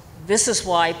 this is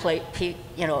why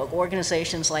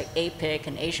organizations like APIC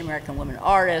and Asian American Women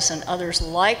Artists and others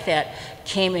like that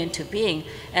came into being.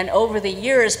 And over the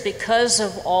years, because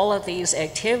of all of these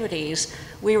activities,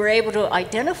 we were able to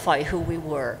identify who we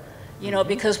were,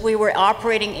 because we were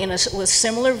operating with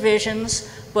similar visions,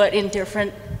 but in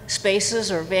different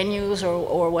spaces or venues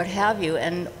or what have you.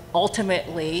 And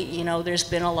ultimately, there's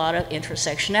been a lot of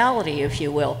intersectionality, if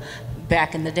you will,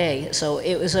 back in the day. So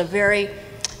it was a very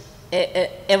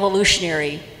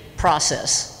evolutionary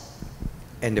process.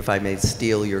 And if I may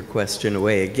steal your question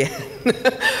away again,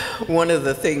 one of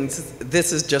the things,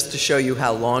 this is just to show you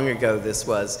how long ago this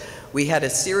was, we had a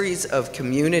series of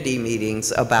community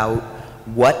meetings about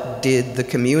what did the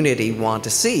community want to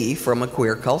see from a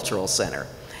queer cultural center.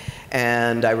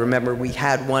 And I remember we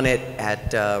had one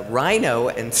at Rhino,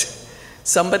 and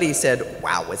somebody said,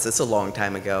 wow, was this a long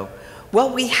time ago?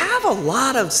 Well, we have a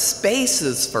lot of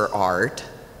spaces for art.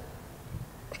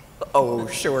 Oh,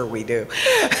 sure we do.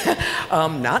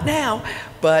 Not now,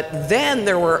 but then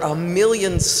there were a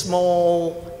million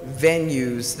small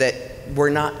venues that were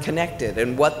not connected,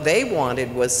 and what they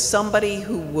wanted was somebody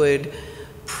who would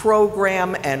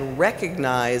program and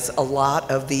recognize a lot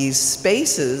of these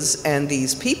spaces and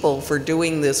these people for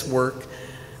doing this work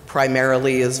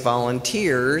primarily as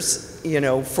volunteers,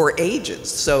 for ages.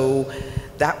 So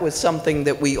that was something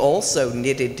that we also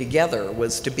knitted together,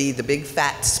 was to be the big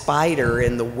fat spider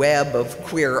in the web of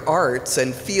queer arts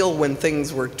and feel when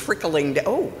things were trickling down,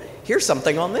 oh, here's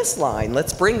something on this line,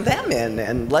 let's bring them in,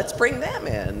 and let's bring them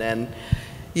in. And,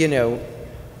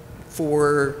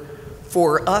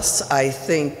 for us, I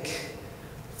think,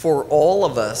 for all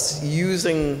of us,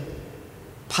 using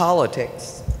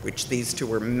politics, which these two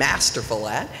were masterful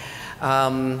at,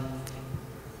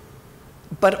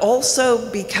 but also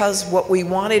because what we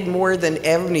wanted more than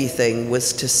anything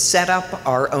was to set up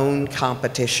our own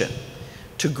competition,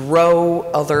 to grow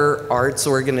other arts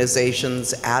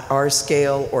organizations at our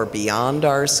scale or beyond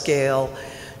our scale,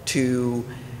 to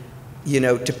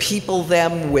people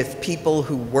them with people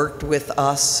who worked with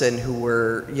us and who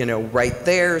were, right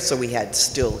there. So we had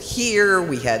Still Here,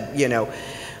 we had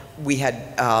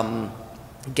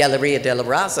Galleria de la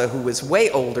Raza, who was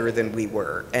way older than we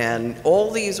were, and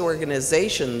all these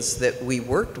organizations that we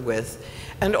worked with,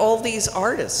 and all these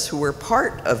artists who were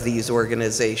part of these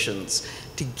organizations,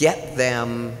 to get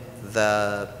them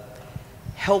the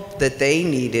help that they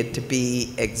needed to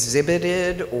be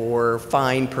exhibited or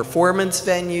find performance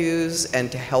venues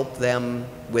and to help them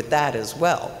with that as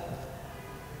well.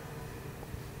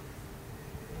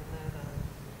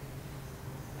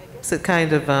 So it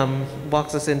kind of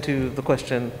walks us into the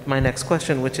question, my next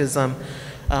question, which is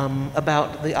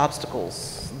about the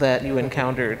obstacles that you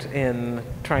encountered in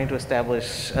trying to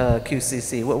establish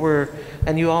QCC. What were,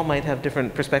 and you all might have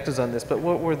different perspectives on this, but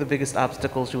what were the biggest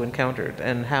obstacles you encountered,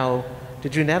 and how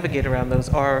did you navigate around those,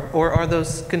 or are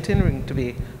those continuing to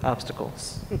be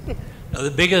obstacles? Now,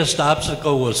 the biggest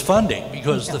obstacle was funding,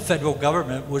 because the federal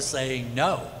government was saying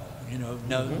no,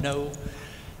 no.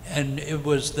 And it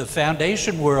was the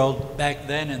foundation world back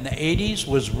then in the 80s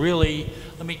was really,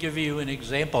 let me give you an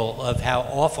example of how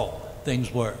awful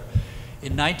things were.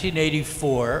 In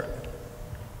 1984,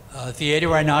 Theater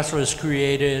Rhinoceros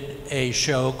created a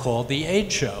show called The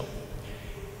AIDS Show.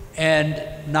 And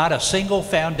not a single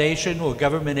foundation or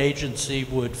government agency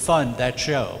would fund that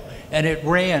show. And it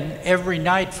ran every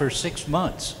night for 6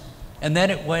 months. And then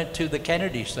it went to the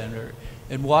Kennedy Center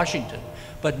in Washington.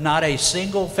 But not a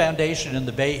single foundation in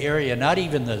the Bay Area, not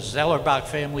even the Zellerbach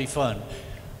Family Fund,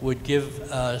 would give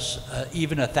us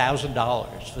even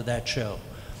 $1,000 for that show.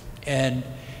 And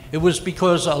it was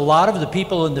because a lot of the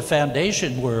people in the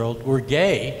foundation world were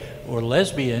gay or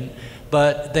lesbian,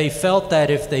 but they felt that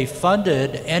if they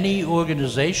funded any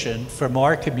organization from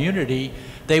our community,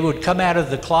 they would come out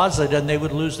of the closet and they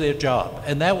would lose their job.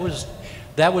 And that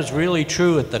was really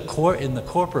true at in the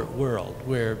corporate world,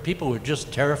 where people were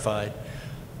just terrified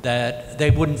that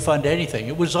they wouldn't fund anything.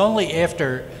 It was only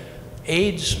after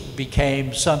AIDS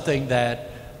became something that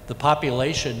the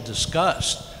population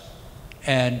discussed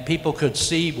and people could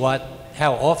see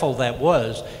how awful that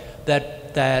was,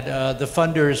 that the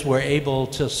funders were able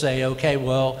to say, okay,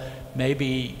 well,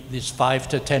 maybe this 5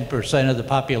 to 10% of the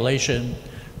population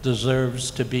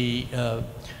deserves to be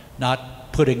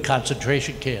not put in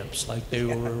concentration camps like they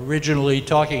were originally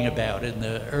talking about in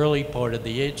the early part of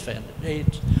the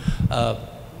AIDS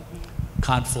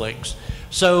conflicts.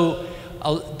 So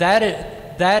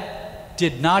that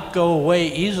did not go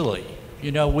away easily.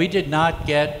 We did not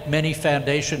get many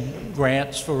foundation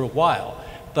grants for a while,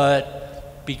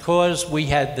 but because we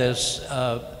had this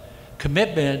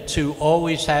commitment to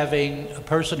always having a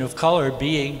person of color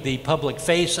being the public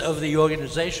face of the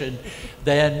organization,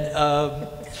 then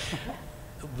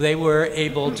they were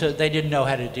able to, they didn't know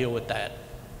how to deal with that,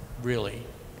 really.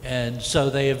 And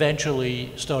so they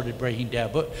eventually started breaking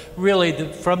down. But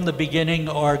really, from the beginning,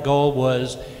 our goal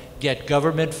was get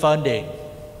government funding.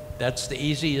 That's the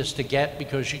easiest to get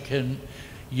because you can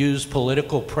use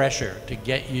political pressure to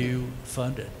get you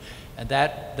funded. And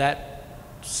that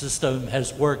system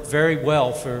has worked very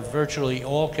well for virtually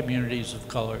all communities of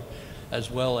color,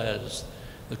 as well as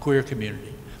the queer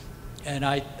community. And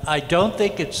I don't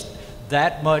think it's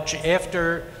that much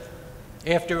after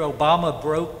Obama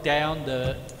broke down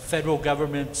the federal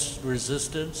government's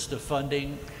resistance to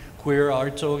funding queer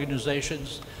arts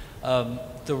organizations,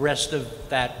 the rest of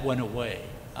that went away.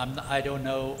 I don't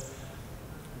know.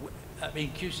 I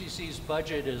mean, QCC's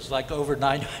budget is like over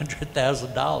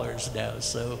 $900,000 now,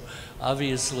 so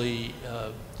obviously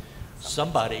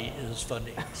somebody is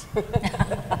funding us.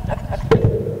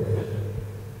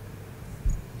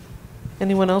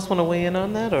 Anyone else want to weigh in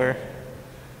on that, or?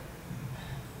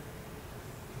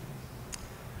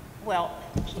 Well,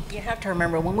 you have to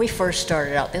remember, when we first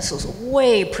started out, this was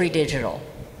way pre-digital.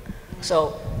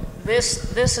 So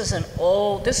this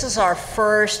is our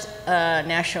first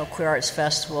National Queer Arts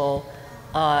Festival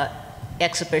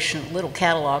exhibition, little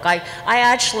catalog. I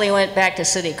actually went back to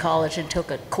City College and took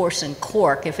a course in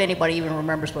Cork, if anybody even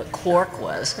remembers what Cork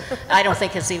was. I don't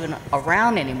think it's even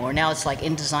around anymore. Now it's like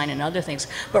InDesign and other things.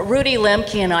 But Rudy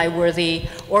Lemke and I were the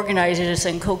organizers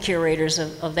and co-curators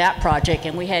of that project,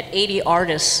 and we had 80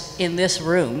 artists in this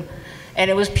room. And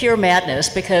it was pure madness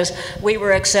because we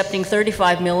were accepting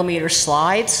 35mm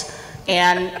slides,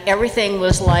 and everything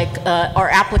was like, our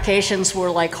applications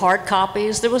were like hard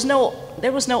copies. There was no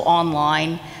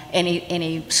online,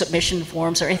 any submission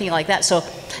forms or anything like that. So,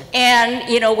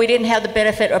 and we didn't have the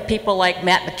benefit of people like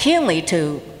Matt McKinley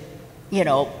to,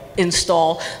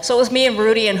 install. So it was me and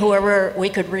Rudy and whoever we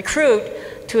could recruit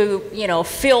to,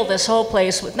 fill this whole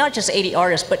place with not just 80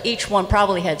 artists, but each one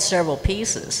probably had several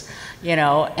pieces,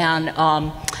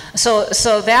 and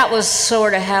so that was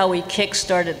sort of how we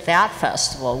kick-started that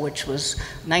festival, which was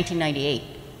 1998.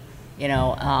 You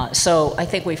know, so I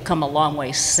think we've come a long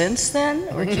way since then,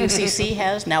 or QCC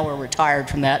has. Now we're retired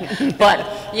from that.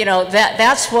 But, you know,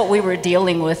 that's what we were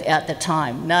dealing with at the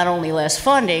time. Not only less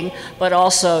funding, but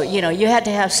also, you know, you had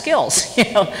to have skills,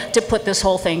 you know, to put this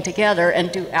whole thing together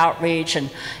and do outreach.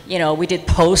 And, you know, we did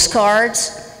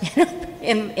postcards, you know,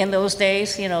 in those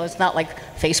days. You know, it's not like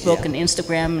Facebook and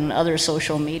Instagram and other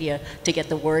social media to get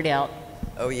the word out.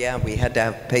 Oh yeah, we had to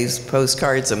have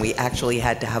postcards, and we actually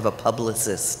had to have a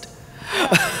publicist.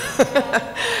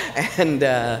 And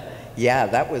yeah,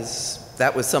 that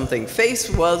was something. Face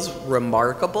was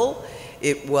remarkable.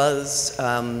 It was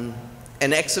an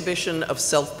exhibition of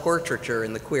self-portraiture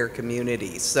in the queer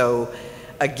community. So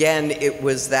again, it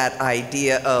was that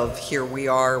idea of here we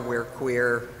are, we're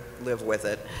queer, live with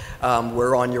it.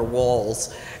 We're on your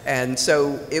walls. And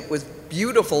so it was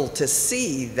beautiful to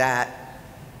see that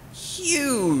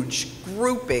huge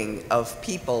grouping of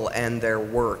people and their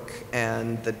work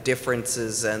and the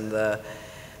differences and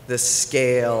the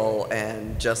scale,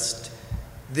 and just,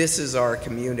 this is our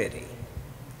community.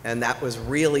 And that was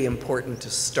really important to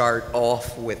start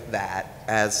off with that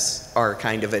as our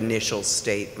kind of initial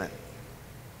statement.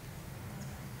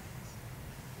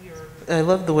 I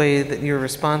love the way that your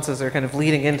responses are kind of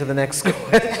leading into the next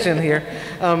question here,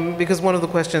 because one of the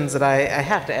questions that I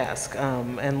have to ask,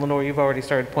 and Lenore, you've already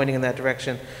started pointing in that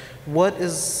direction, what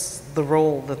is the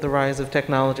role that the rise of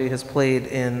technology has played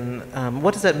in,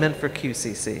 what has that meant for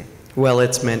QCC? Well,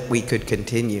 it's meant we could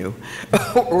continue,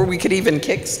 or we could even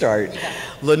kickstart. Yeah.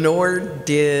 Lenore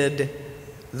did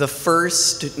the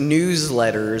first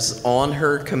newsletters on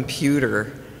her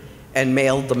computer and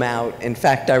mailed them out. In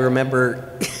fact, I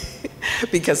remember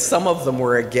because some of them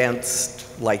were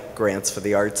against, like, grants for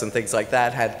the arts and things like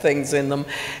that, had things in them,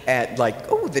 and like,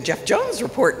 oh, the Jeff Jones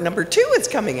report #2 is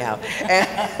coming out.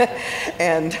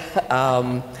 And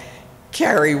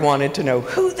Carrie wanted to know,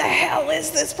 who the hell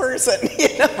is this person,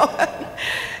 you know?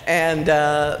 And,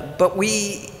 but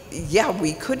we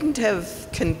couldn't have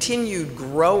continued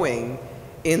growing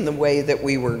in the way that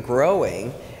we were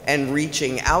growing and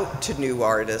reaching out to new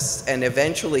artists and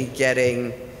eventually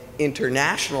getting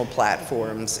international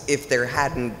platforms if there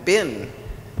hadn't been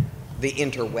the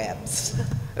interwebs.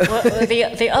 Well,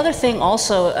 the other thing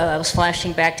also, I was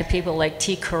flashing back to people like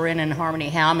T. Corinne and Harmony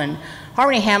Hammond.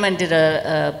 Harmony Hammond did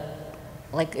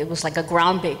it was like a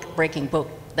groundbreaking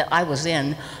book that I was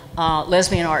in,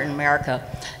 Lesbian Art in America.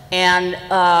 And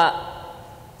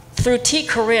through T.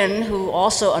 Corinne, who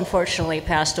also unfortunately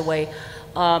passed away,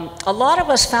 a lot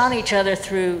of us found each other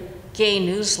through gay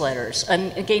newsletters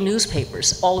and gay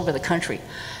newspapers all over the country.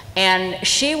 And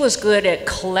she was good at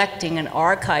collecting and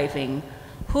archiving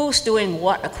who's doing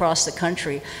what across the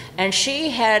country. And she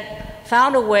had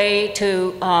found a way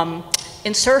to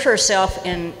insert herself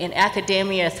in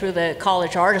academia through the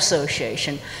College Art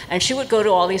Association. And she would go to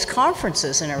all these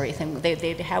conferences and everything.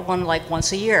 They'd have one like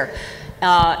once a year.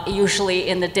 Usually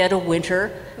in the dead of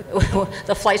winter.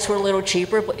 The flights were a little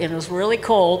cheaper, and it was really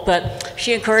cold, but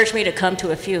she encouraged me to come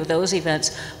to a few of those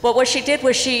events. But what she did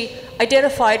was she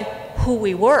identified who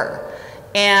we were.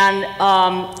 And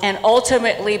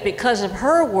ultimately, because of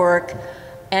her work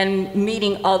and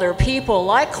meeting other people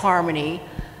like Harmony,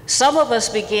 some of us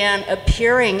began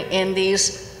appearing in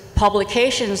these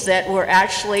publications that were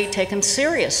actually taken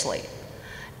seriously.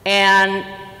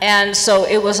 And so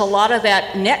it was a lot of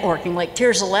that networking, like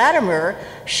Tirza Latimer,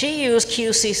 she used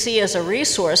QCC as a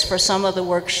resource for some of the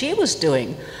work she was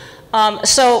doing.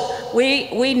 So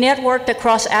we networked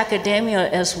across academia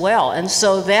as well, and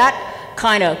so that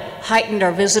kind of heightened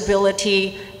our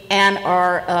visibility and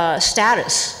our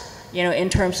status, you know, in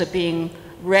terms of being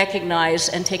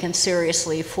recognized and taken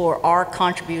seriously for our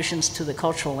contributions to the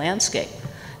cultural landscape.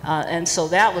 And so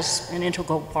that was an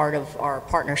integral part of our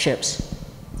partnerships.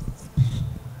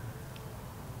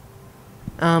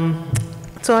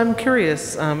 So I'm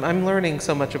curious, I'm learning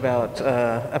so much about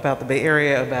the Bay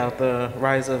Area, about the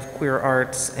rise of queer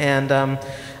arts, and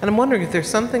I'm wondering if there's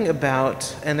something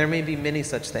about, and there may be many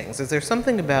such things, is there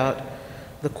something about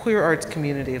the queer arts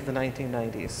community of the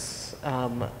 1990s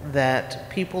that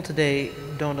people today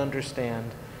don't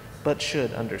understand, but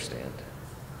should understand?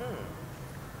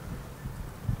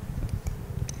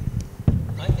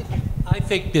 I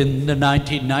think in the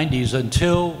 1990s,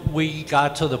 until we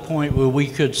got to the point where we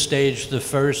could stage the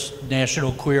first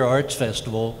National Queer Arts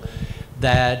Festival,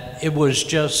 that it was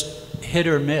just hit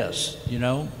or miss, you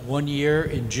know? One year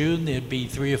in June, there'd be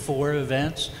 3 or 4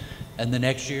 events, and the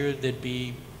next year there'd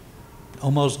be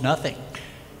almost nothing.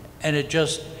 And it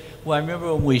just, well, I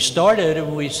remember when we started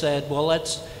and we said, well,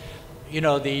 let's, you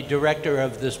know, the director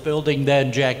of this building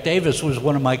then, Jack Davis, was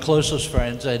one of my closest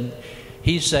friends, and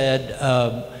he said,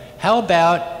 how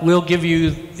about we'll give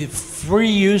you free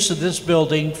use of this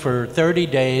building for 30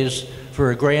 days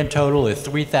for a grand total of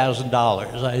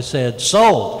 $3,000. I said,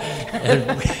 sold.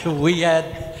 And we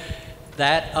had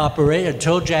that operate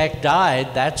until Jack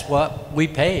died. That's what we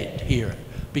paid here,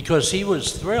 because he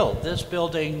was thrilled. This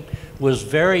building was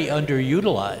very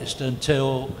underutilized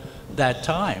until that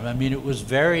time. I mean, it was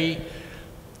very,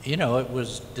 you know,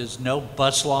 there's no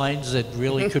bus lines that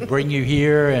really could bring you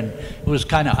here, and it was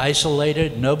kind of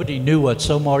isolated. Nobody knew what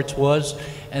SOMARTS was,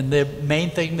 and the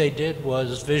main thing they did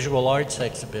was visual arts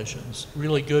exhibitions,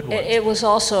 really good ones. It was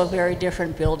also a very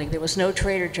different building. There was no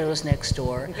Trader Joe's next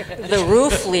door. The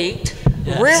roof leaked.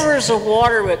 Yes. Rivers of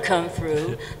water would come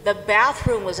through. The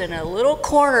bathroom was in a little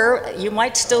corner. You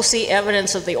might still see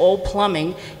evidence of the old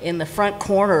plumbing in the front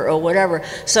corner or whatever.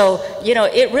 So, you know,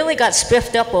 it really got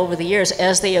spiffed up over the years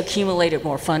as they accumulated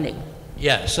more funding.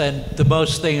 Yes, and the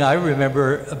most thing I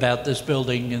remember about this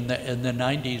building in the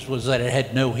 90s was that it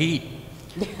had no heat.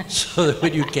 So that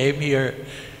when you came here,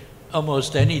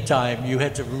 almost any time, you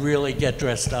had to really get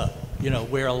dressed up. You know,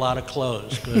 wear a lot of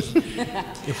clothes, because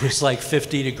it was like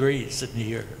 50 degrees in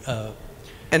here.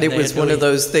 And it was one of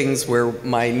those things where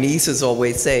my nieces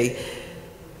always say,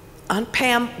 Aunt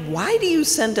Pam, why do you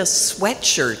send us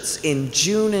sweatshirts in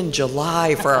June and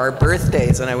July for our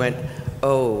birthdays? And I went,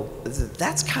 oh,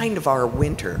 that's kind of our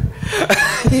winter.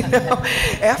 You know,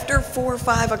 after 4 or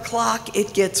 5 o'clock,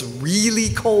 it gets really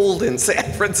cold in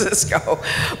San Francisco.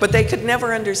 But they could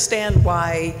never understand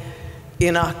why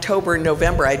in October and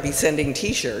November I'd be sending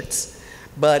t-shirts,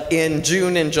 but in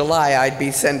June and July I'd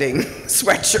be sending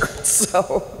sweatshirts,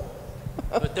 so.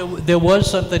 But there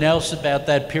was something else about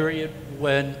that period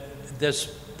when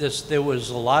there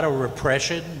was a lot of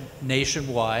repression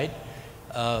nationwide.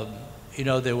 You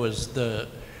know, it was the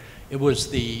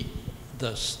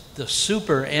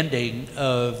super ending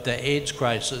of the AIDS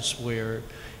crisis, where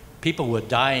people were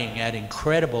dying at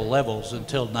incredible levels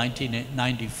until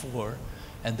 1994.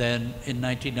 And then in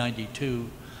 1992,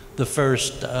 the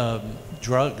first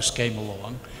drugs came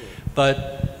along.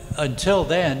 But until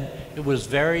then, it was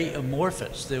very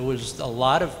amorphous. There was a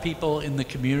lot of people in the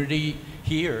community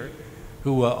here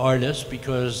who were artists,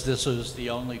 because this was the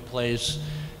only place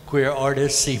queer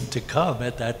artists seemed to come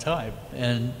at that time.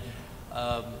 And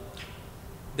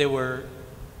there were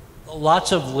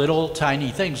lots of little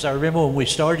tiny things. I remember when we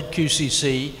started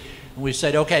QCC, and we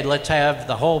said, okay, let's have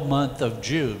the whole month of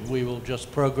June. We will just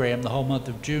program the whole month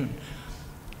of June.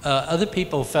 Other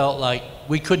people felt like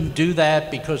we couldn't do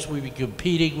that because we'd be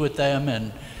competing with them,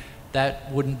 and that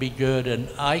wouldn't be good. And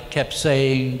I kept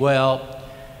saying, well,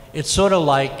 it's sort of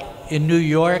like in New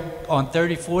York on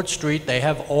 34th Street, they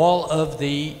have all of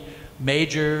the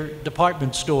major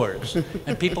department stores,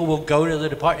 and people will go to the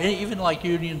department, even like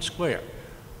Union Square.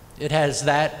 It has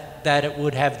that it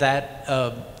would have that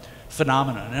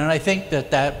phenomenon. And I think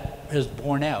that has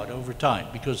borne out over time,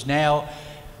 because now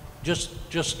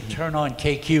just turn on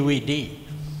KQED,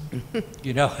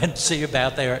 you know, and see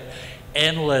about their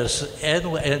endless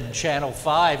and Channel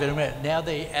 5, and now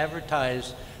they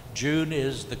advertise June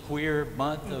is the queer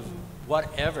month of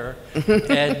whatever,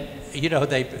 and you know,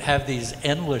 they have these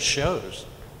endless shows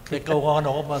that go on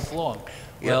all month long.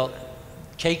 Well,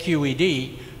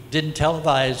 KQED didn't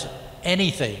televise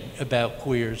anything about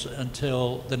queers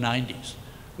until the 90s.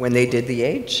 When they did the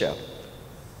AIDS show.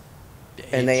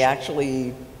 And they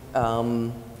actually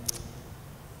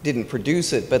didn't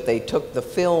produce it, but they took the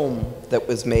film that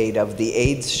was made of the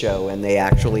AIDS show and they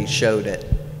actually showed it.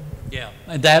 Yeah,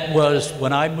 and that was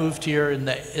when I moved here in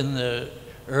the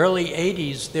early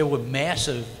 80s. There were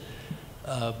massive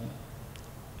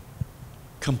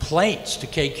complaints to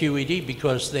KQED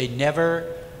because they never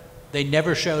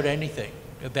showed anything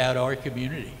about our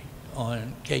community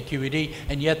on KQED,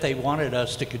 and yet they wanted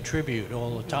us to contribute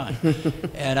all the time.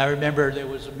 And I remember there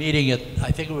was a meeting at,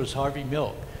 I think it was Harvey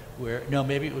Milk, where, no,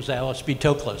 maybe it was Alice B.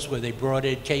 Toklas, where they brought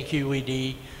in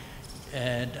KQED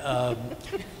and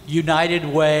United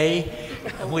Way.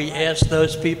 And we asked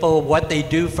those people what they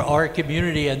do for our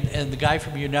community, and the guy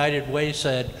from United Way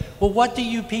said, well, what do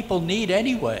you people need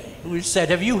anyway? We said,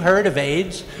 have you heard of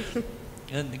AIDS?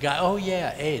 And the guy, oh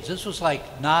yeah, AIDS. This was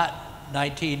like not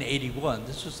 1981,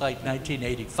 this was like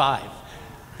 1985.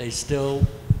 They still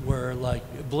were like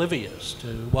oblivious to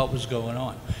what was going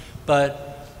on.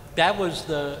 But that was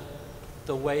the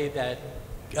way that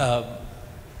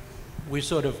we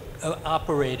sort of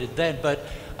operated then. But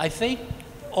I think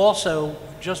also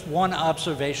just one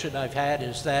observation I've had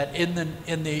is that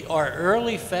in our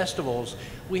early festivals,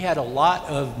 we had a lot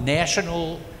of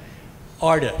national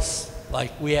artists.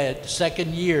 Like we had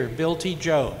second year, Bill T.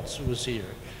 Jones was here.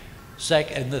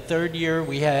 And the third year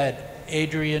we had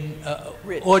Adrian,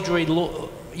 Rich. Audrey,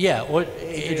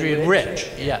 Adrian Rich,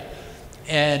 yeah.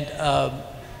 And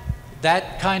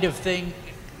that kind of thing,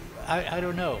 I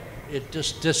don't know, it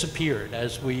just disappeared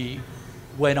as we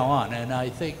went on, and I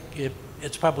think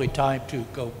it's probably time to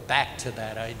go back to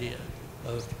that idea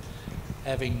of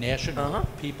having national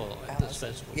people at this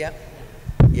festival. Yep.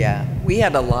 Yeah, we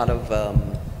had a lot of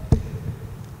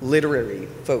literary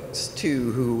folks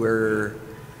too who were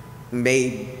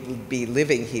may be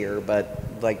living here, but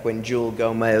like when Jewel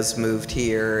Gomez moved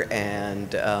here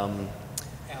and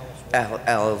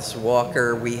Alice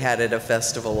Walker, we had at a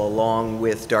festival along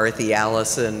with Dorothy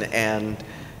Allison and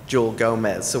Jewel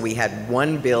Gomez. So we had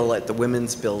one bill at the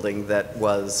Women's Building that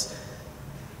was,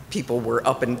 people were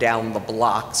up and down the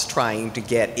blocks trying to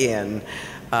get in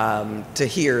to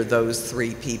hear those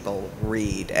three people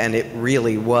read, and it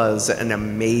really was an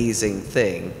amazing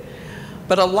thing.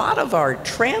 But a lot of our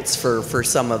transfer for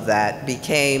some of that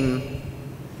became,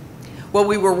 well,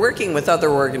 we were working with other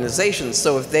organizations,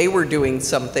 so if they were doing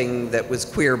something that was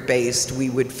queer-based, we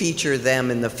would feature them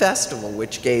in the festival,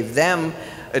 which gave them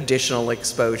additional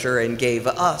exposure and gave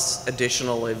us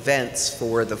additional events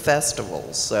for the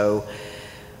festival. So,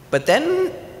 but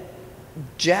then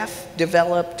Jeff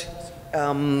developed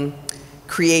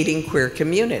creating queer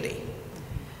community.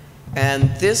 And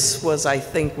this was, I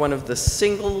think, one of the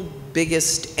single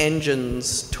biggest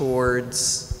engines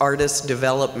towards artist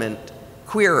development,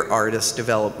 queer artist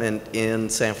development in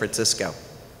San Francisco.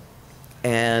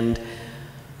 And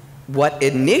what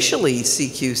initially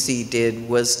CQC did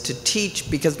was to teach,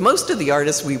 because most of the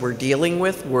artists we were dealing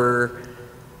with were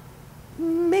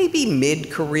maybe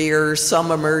mid-career,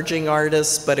 some emerging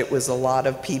artists, but it was a lot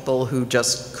of people who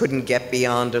just couldn't get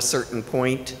beyond a certain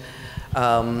point.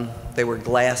 They were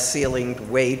glass ceilinged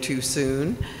way too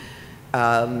soon.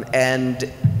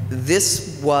 And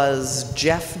this was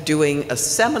Jeff doing a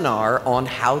seminar on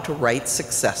how to write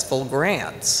successful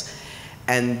grants.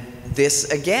 And this,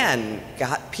 again,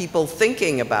 got people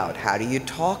thinking about how do you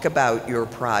talk about your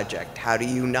project? How do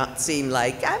you not seem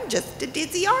like, I'm just a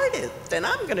dizzy artist and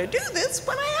I'm gonna do this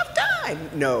when I have time?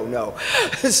 No.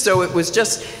 So it was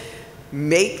just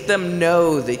make them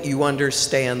know that you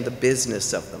understand the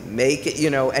business of them. Make it,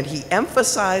 and he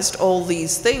emphasized all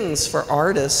these things for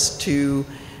artists to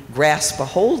grasp a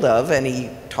hold of, and he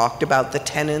talked about the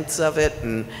tenets of it,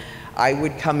 and I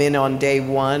would come in on day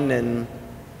one and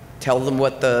tell them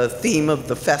what the theme of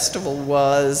the festival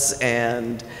was,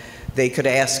 and they could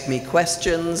ask me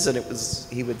questions, and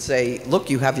he would say,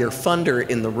 look, you have your funder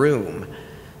in the room,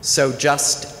 so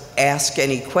just ask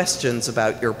any questions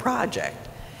about your project.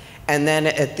 And then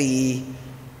at the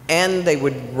end, they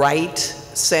would write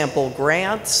sample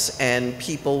grants, and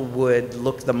people would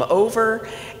look them over,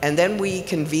 and then we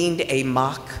convened a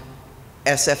mock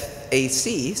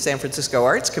SFAC, San Francisco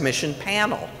Arts Commission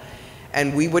panel.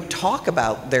 And we would talk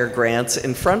about their grants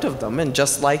in front of them, and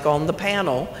just like on the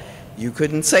panel, you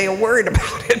couldn't say a word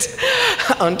about it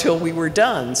until we were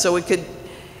done. So it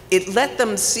let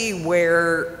them see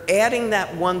where adding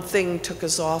that one thing took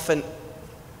us off in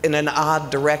an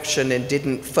odd direction and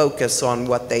didn't focus on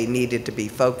what they needed to be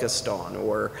focused on,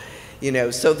 or,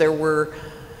 so there were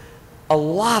a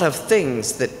lot of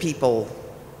things that people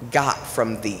got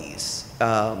from these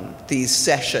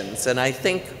sessions, and I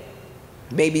think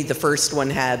maybe the first one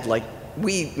had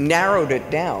we narrowed it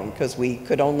down because we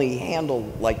could only handle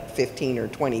 15 or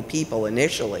 20 people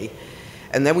initially.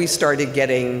 And then we started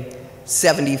getting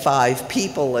 75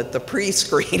 people at the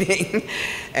pre-screening,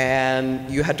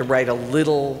 and you had to write a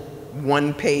little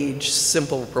one-page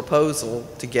simple proposal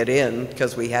to get in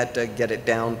because we had to get it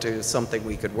down to something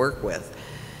we could work with.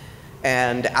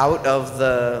 And out of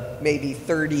the maybe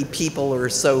 30 people or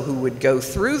so who would go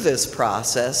through this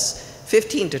process,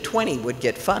 15 to 20 would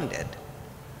get funded.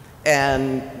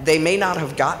 And they may not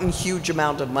have gotten a huge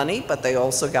amount of money, but they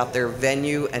also got their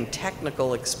venue and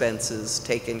technical expenses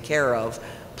taken care of,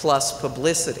 plus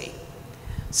publicity.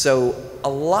 So a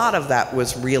lot of that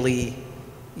was really,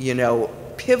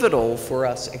 pivotal for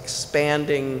us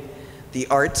expanding the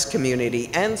arts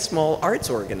community and small arts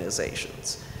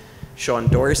organizations. Sean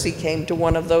Dorsey came to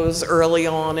one of those early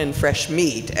on in Fresh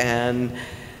Meat, and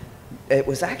it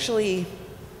was actually,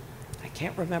 I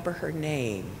can't remember her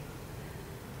name,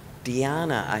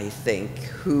 Diana, I think,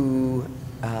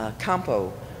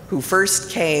 Campo, who first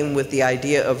came with the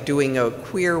idea of doing a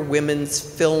queer women's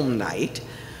film night,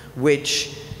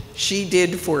 which she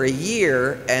did for a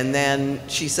year, and then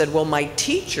she said, well, my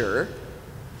teacher,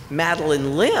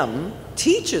 Madeline Lim,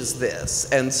 teaches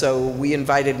this, and so we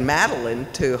invited Madeline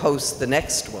to host the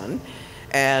next one,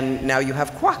 and now you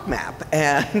have Quack Map.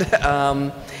 And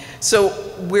So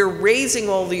we're raising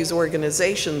all these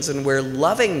organizations, and we're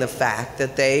loving the fact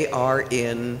that they are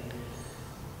in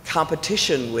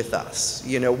competition with us.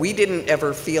 You know, we didn't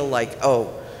ever feel like,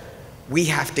 oh, we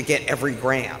have to get every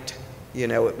grant. You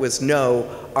know, it was, no,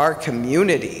 our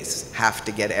communities have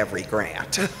to get every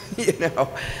grant, you know.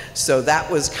 So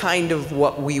that was kind of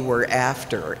what we were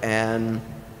after. And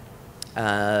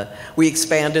we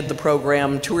expanded the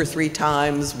program 2 or 3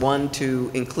 times, one to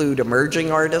include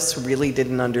emerging artists who really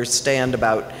didn't understand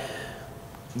about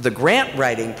the grant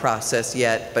writing process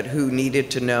yet, but who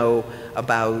needed to know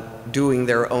about doing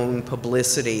their own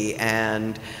publicity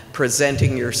and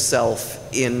presenting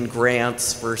yourself in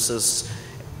grants versus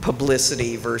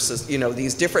publicity versus, you know,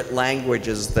 these different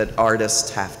languages that artists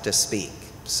have to speak.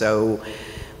 So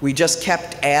we just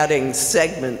kept adding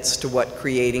segments to what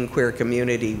creating queer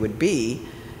community would be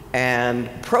and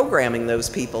programming those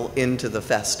people into the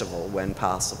festival when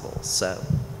possible. So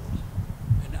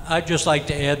I'd just like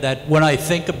to add that when I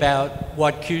think about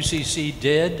what QCC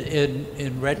did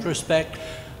in retrospect,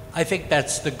 I think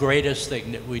that's the greatest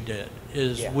thing that we did,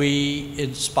 is we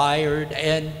inspired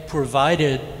and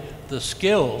provided the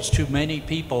skills to many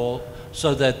people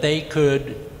so that they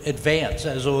could advance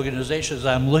as organizations.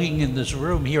 I'm looking in this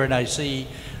room here and I see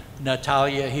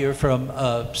Natalia here from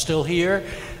Still Here,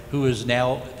 who is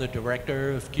now the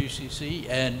director of QCC,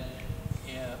 and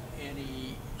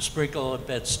Annie Sprinkle and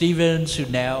Beth Stevens, who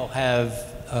now have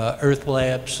Earth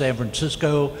Lab San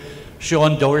Francisco,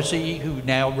 Sean Dorsey, who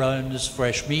now runs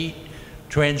Fresh Meat,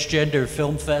 Transgender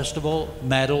Film Festival,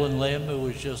 Madeline Lim, who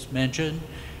was just mentioned,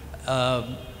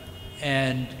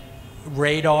 and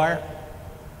Radar,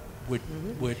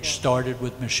 which started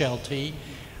with Michelle T.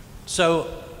 So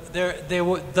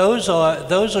those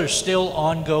are still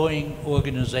ongoing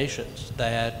organizations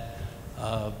that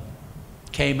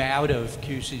came out of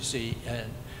QCC, and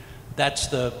that's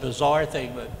the bizarre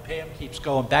thing that Pam keeps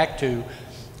going back to,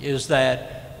 is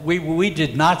that we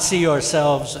did not see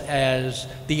ourselves as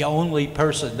the only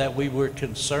person that we were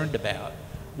concerned about.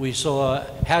 We saw,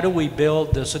 how do we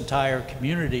build this entire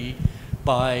community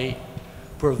by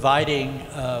providing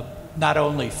not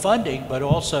only funding, but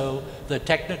also the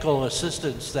technical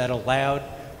assistance that allowed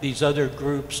these other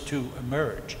groups to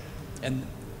emerge. And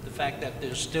the fact that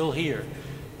they're still here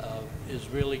is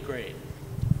really great.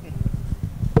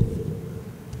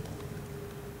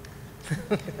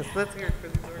 Let's hear it for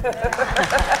these organizations.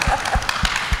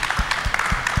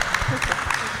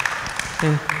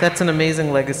 And that's an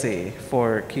amazing legacy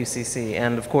for QCC,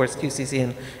 and of course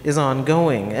QCC is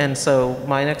ongoing. And so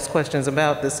my next question is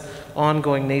about this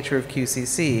ongoing nature of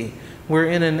QCC. We're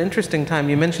in an interesting time.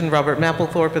 You mentioned Robert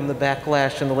Mapplethorpe and the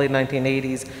backlash in the late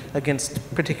 1980s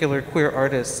against particular queer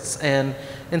artists, and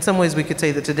in some ways we could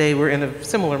say that today we're in a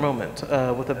similar moment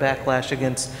with a backlash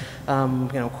against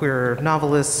queer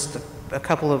novelists, a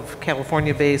couple of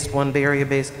California-based, one Bay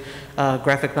Area-based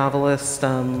graphic novelist,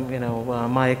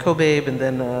 Maya Kobabe, and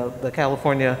then the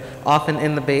California, often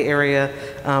in the Bay Area,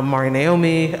 Mari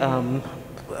Naomi.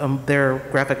 Their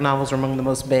graphic novels are among the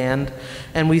most banned.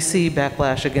 And we see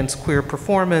backlash against queer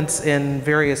performance in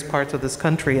various parts of this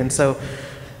country. And so,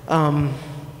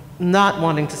 not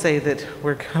wanting to say that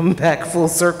we're come back full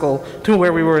circle to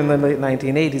where we were in the late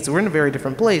 1980s. We're in a very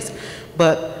different place.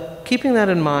 But keeping that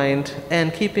in mind,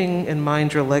 and keeping in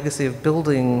mind your legacy of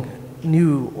building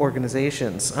new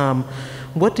organizations,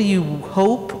 what do you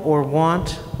hope or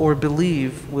want or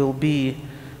believe will be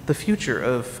the future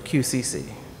of QCC?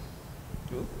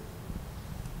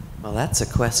 Well, that's a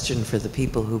question for the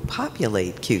people who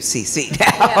populate QCC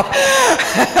now.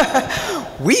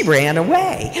 Yeah. We ran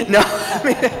away. No, I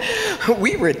mean,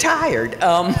 we retired.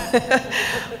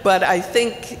 But I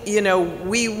think,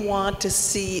 we want to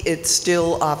see it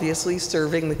still obviously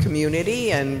serving the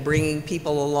community and bringing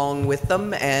people along with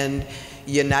them and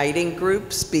uniting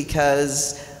groups,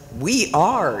 because we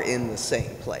are in the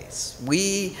same place.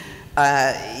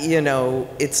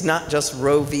 It's not just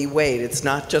Roe v. Wade. It's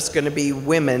not just going to be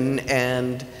women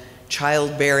and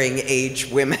childbearing age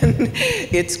women.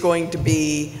 It's going to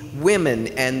be women,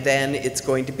 and then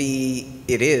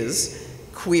it is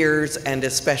queers and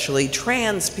especially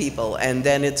trans people, and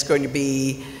then it's going to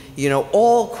be,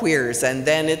 all queers, and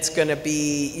then it's going to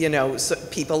be,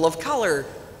 people of color,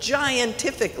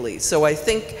 giantifically. So I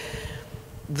think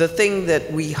the thing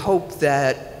that we hope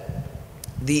that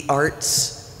the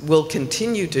arts will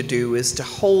continue to do is to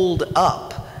hold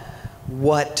up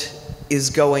what is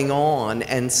going on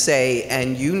and say,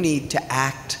 and you need to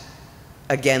act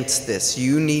against this.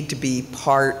 You need to be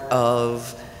part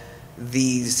of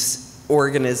these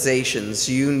organizations.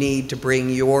 You need to bring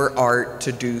your art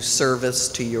to do service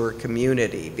to your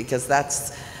community, because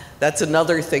that's that's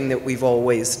another thing that we've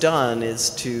always done, is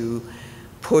to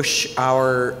push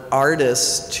our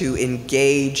artists to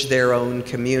engage their own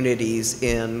communities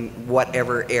in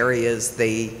whatever areas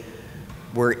they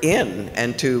were in,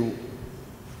 and to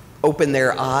open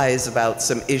their eyes about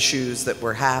some issues that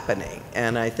were happening.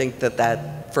 And I think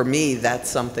that for me, that's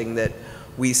something that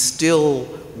we still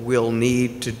will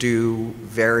need to do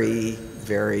very,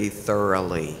 very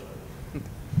thoroughly.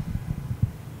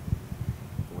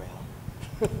 Well.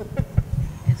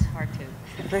 It's hard to.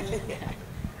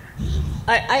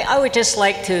 I would just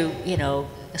like to, you know,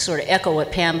 sort of echo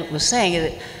what Pam was saying,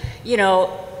 that, you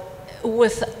know,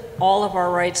 with all of our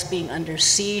rights being under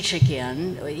siege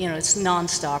again, you know, it's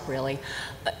nonstop really.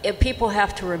 People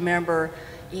have to remember,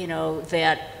 you know,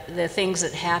 that the things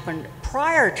that happened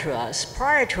prior to us,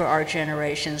 prior to our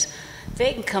generations,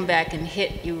 they can come back and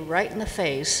hit you right in the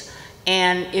face.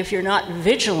 And if you're not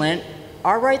vigilant,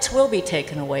 our rights will be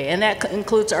taken away. And that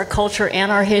includes our culture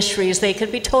and our histories. They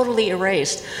could be totally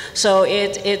erased. So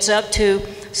it's up to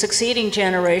succeeding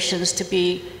generations to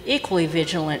be equally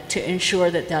vigilant to ensure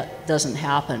that that doesn't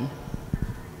happen.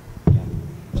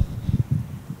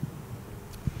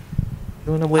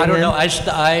 You want to weigh in? I don't know.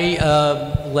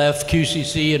 I left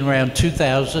QCC in around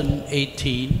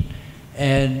 2018,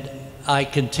 and I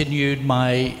continued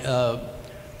my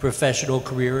professional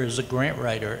career as a grant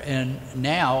writer. And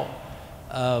now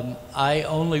I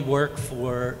only work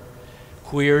for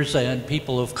queers and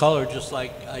people of color, just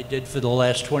like I did for the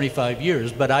last 25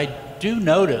 years. But I do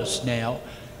notice now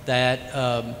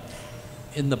that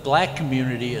in the black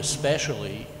community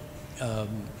especially,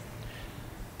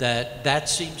 that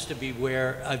seems to be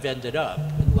where I've ended up.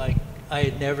 Like, I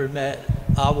had never met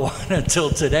Awan until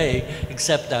today,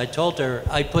 except I told her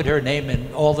I put her name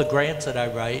in all the grants that I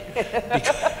write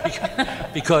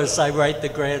because I write the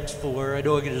grants for an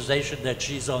organization that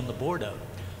she's on the board of,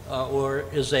 or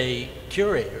is a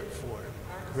curator for,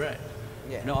 right?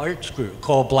 Yeah. An arts group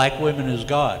called Black Women is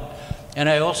God. And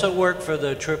I also work for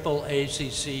the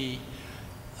AACC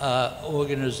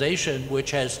organization,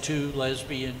 which has 2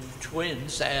 lesbian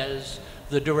twins as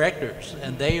the directors,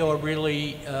 and they are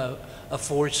really a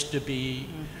force to be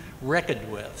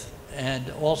reckoned with. And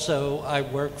also I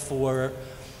work for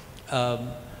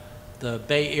the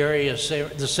Bay Area,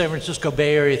 the San Francisco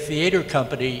Bay Area Theater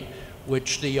Company,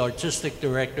 which the artistic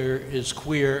director is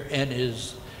queer and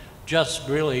is just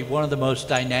really one of the most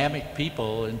dynamic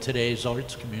people in today's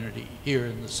arts community here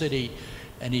in the city,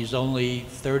 and he's only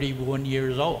 31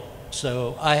 years old.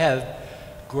 So I have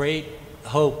great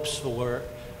hopes for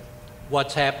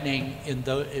what's happening in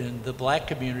the black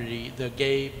community,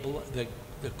 the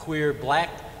queer black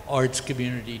arts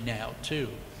community now too,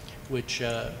 which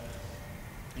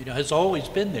you know, has always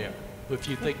been there. If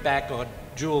you think back on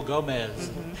Jewel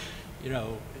Gomez, you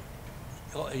know,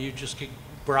 you just get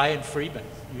Brian Freeman.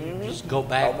 You just go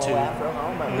back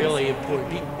to really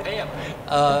important people. Pam.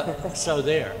 So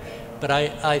there. But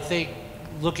I think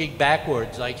looking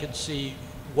backwards, I can see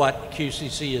what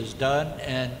QCC has done,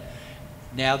 and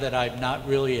now that I'm not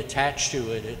really attached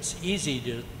to it, it's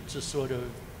easy to sort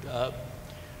of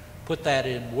put that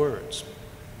in words.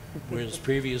 Whereas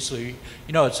previously,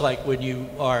 you know, it's like when you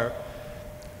are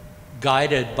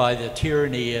guided by the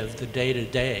tyranny of the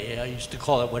day-to-day. I used to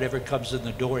call it whatever comes in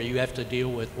the door, you have to deal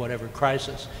with whatever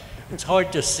crisis. It's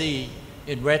hard to see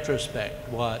in retrospect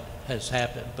what has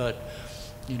happened, but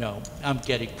you know, I'm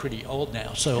getting pretty old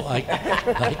now, so I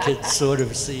can sort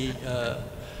of see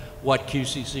what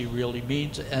QCC really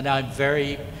means, and I'm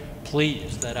very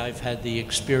pleased that I've had the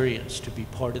experience to be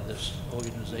part of this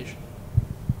organization.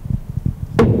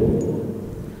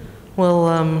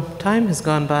 Well, time has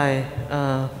gone by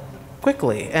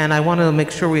quickly, and I want to make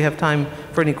sure we have time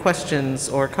for any questions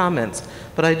or comments.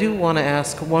 But I do want to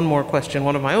ask one more question,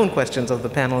 one of my own questions of the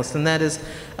panelists, and that is,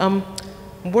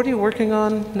 what are you working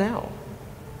on now?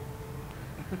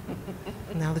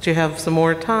 Now that you have some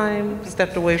more time,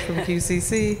 stepped away from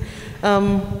QCC,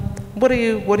 what are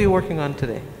you working on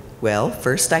today? Well,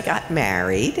 first I got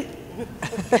married.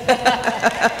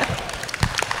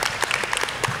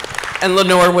 And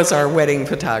Lenore was our wedding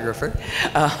photographer.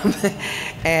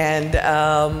 And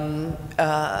then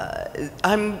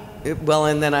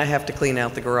I have to clean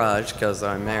out the garage because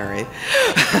I'm married.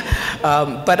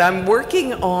 But I'm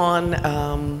working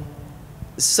on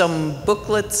some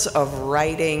booklets of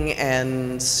writing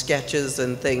and sketches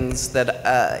and things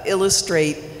that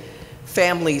illustrate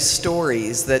family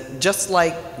stories that, just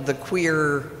like the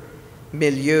queer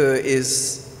milieu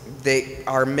is,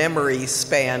 our memory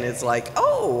span is like,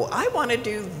 oh, I want to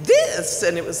do this.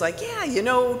 And it was like, yeah, you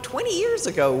know, 20 years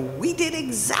ago, we did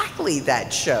exactly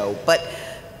that show, but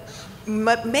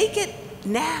make it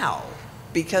now.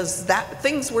 because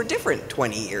things were different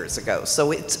 20 years ago.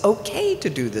 So it's okay to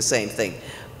do the same thing,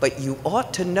 but you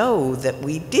ought to know that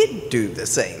we did do the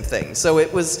same thing. So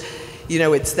it was, you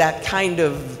know, it's that kind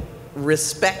of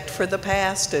respect for the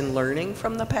past and learning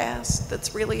from the past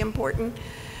that's really important.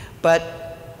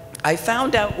 But I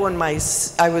found out when I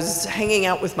was hanging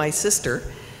out with my sister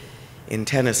in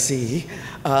Tennessee,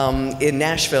 in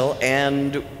Nashville,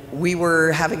 and we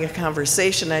were having a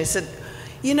conversation. I said,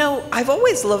 you know, I've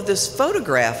always loved this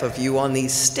photograph of you on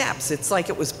these steps. It's like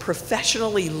it was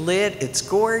professionally lit, it's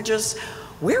gorgeous.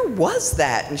 Where was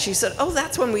that? And she said, oh,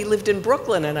 that's when we lived in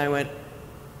Brooklyn. And I went,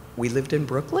 we lived in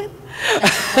Brooklyn?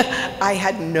 I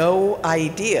had no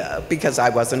idea because I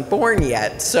wasn't born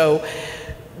yet. So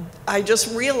I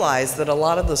just realized that a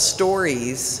lot of the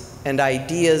stories and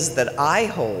ideas that I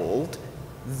hold,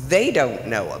 they don't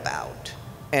know about.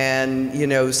 And, you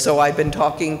know, so I've been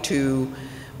talking to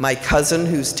my cousin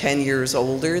who's 10 years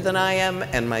older than I am,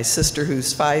 and my sister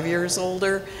who's 5 years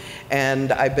older.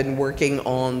 And I've been working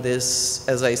on this,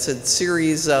 as I said,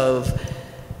 series of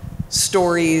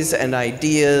stories and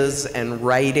ideas and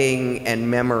writing and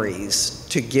memories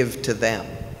to give to them.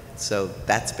 So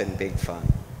that's been big fun.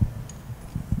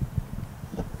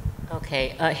 Okay,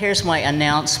 here's my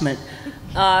announcement.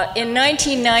 In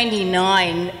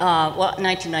 1999, well,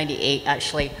 1998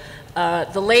 actually,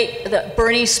 the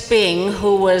Bernice Bing,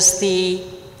 who was the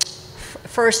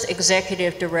first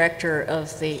executive director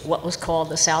of what was called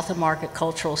the South of Market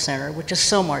Cultural Center, which is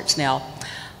SOMARTS now,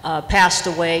 passed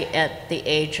away at the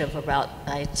age of about,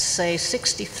 I'd say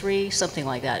 63, something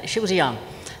like that. She was young,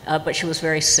 but she was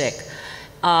very sick.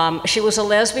 She was a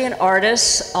lesbian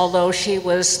artist, although she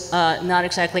was not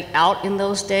exactly out in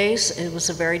those days. It was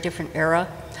a very different era.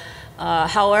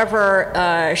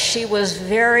 However, she was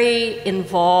very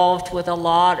involved with a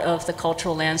lot of the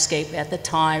cultural landscape at the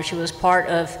time. She was part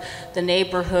of the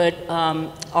neighborhood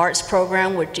arts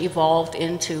program, which evolved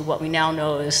into what we now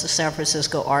know as the San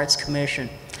Francisco Arts Commission.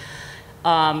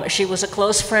 She was a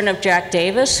close friend of Jack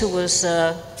Davis, who was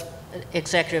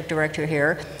executive director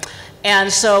here.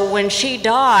 And so when she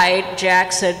died,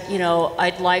 Jack said, you know,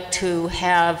 I'd like to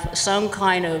have some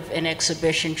kind of an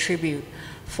exhibition tribute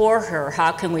for her.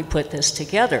 How can we put this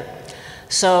together?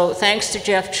 So thanks to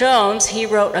Jeff Jones, he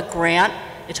wrote a grant.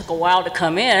 It took a while to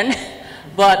come in,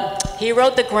 but he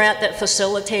wrote the grant that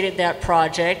facilitated that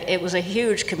project. It was a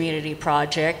huge community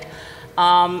project.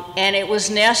 And it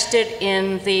was nested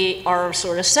in our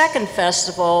sort of second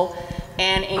festival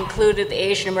and included the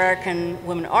Asian American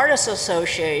Women Artists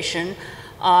Association.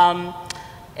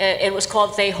 It was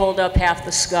called They Hold Up Half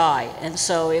the Sky. And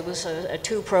so it was a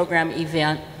two-program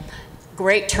event,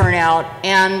 great turnout.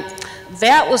 And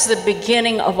that was the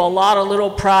beginning of a lot of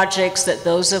little projects that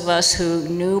those of us who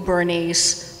knew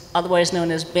Bernice, otherwise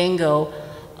known as Bingo,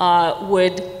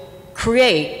 would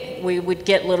create. We would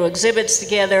get little exhibits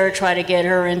together, try to get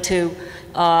her into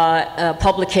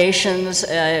publications,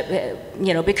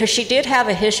 you know, because she did have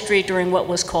a history during what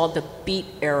was called the Beat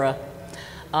era.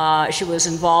 She was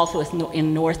involved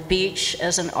in North Beach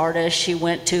as an artist. She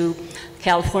went to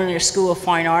California School of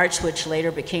Fine Arts, which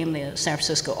later became the San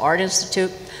Francisco Art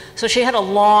Institute. So she had a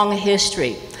long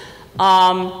history.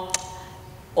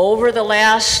 Over the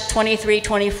last 23,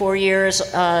 24 years,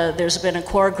 there's been a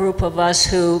core group of us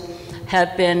who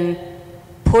have been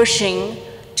pushing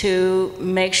to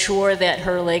make sure that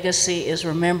her legacy is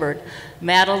remembered.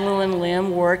 Madeline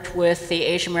Lim worked with the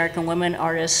Asian American Women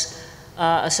Artists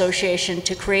Association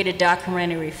to create a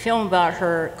documentary film about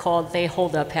her called They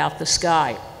Hold Up Half the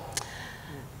Sky.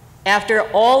 After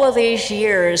all of these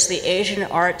years, the Asian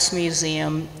Arts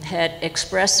Museum had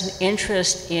expressed an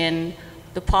interest in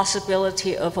the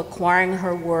possibility of acquiring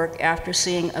her work after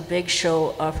seeing a big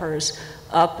show of hers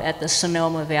up at the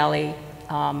Sonoma Valley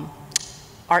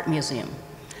Art Museum.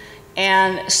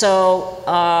 And so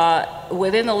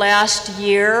within the last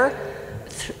year,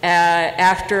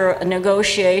 after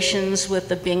negotiations with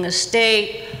the Bing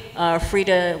estate,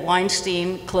 Frida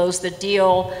Weinstein closed the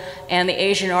deal, and the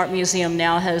Asian Art Museum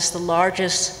now has the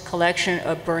largest collection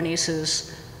of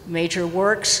Bernice's major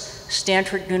works.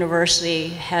 Stanford University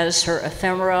has her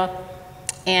ephemera,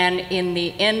 and in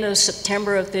the end of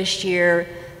September of this year,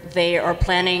 they are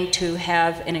planning to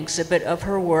have an exhibit of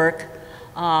her work,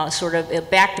 sort of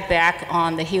back-to-back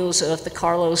on the heels of the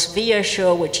Carlos Villa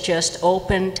show, which just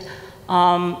opened,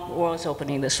 well, it's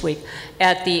opening this week,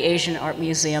 at the Asian Art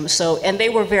Museum. So, and they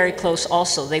were very close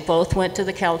also. They both went to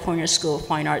the California School of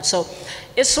Fine Arts. So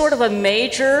it's sort of a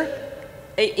major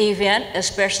event,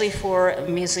 especially for a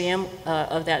museum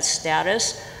of that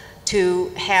status, to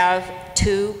have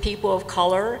two people of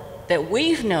color that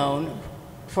we've known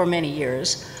for many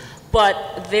years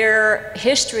but their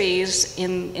histories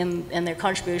and their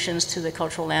contributions to the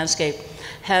cultural landscape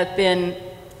have been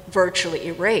virtually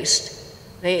erased.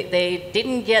 They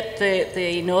didn't get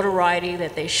the notoriety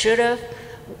that they should have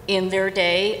in their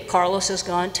day. Carlos is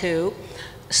gone too.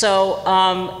 So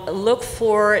look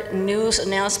for news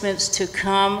announcements to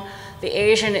come. The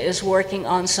Asian is working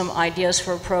on some ideas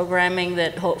for programming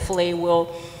that hopefully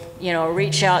will,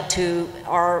 reach out to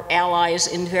our allies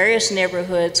in various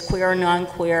neighborhoods, queer or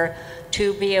non-queer,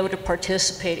 to be able to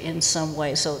participate in some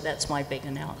way. So that's my big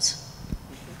announcement.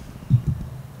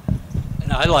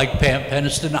 And I like Pam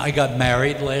Peniston. I got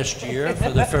married last year for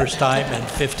the first time in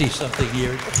 50-something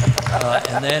years.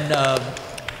 And then,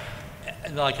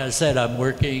 like I said, I'm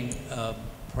working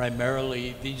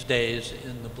primarily these days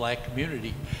in the Black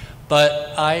community.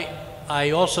 But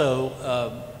I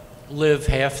also live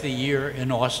half the year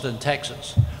in Austin,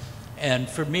 Texas. And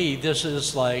for me, this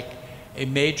is like a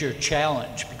major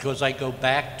challenge because I go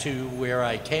back to where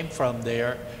I came from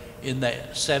there in the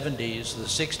 70s, the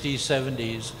 60s,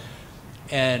 70s,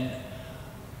 and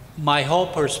my whole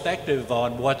perspective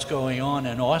on what's going on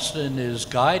in Austin is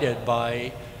guided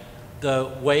by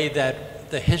the way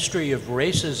that the history of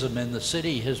racism in the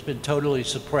city has been totally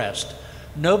suppressed.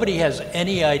 Nobody has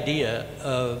any idea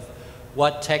of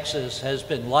what Texas has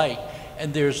been like,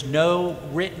 and there's no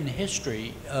written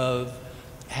history of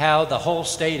how the whole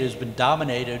state has been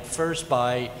dominated, first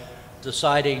by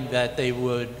deciding that they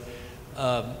would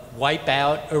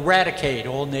eradicate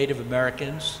all Native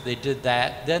Americans. They did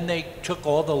that. Then they took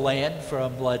all the land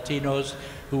from Latinos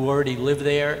who already lived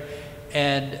there,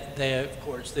 and of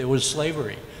course, there was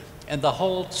slavery. And the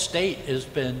whole state has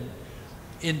been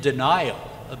in denial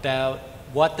about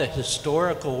what the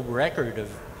historical record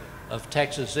of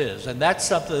Texas is. And that's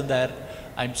something that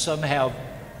I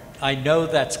know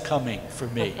that's coming for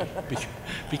me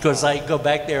because I go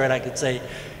back there and I could say,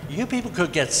 you people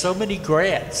could get so many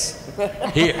grants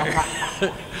here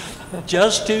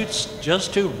just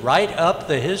to write up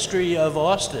the history of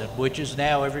Austin, which is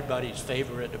now everybody's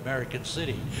favorite American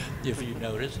city, if you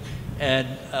notice. And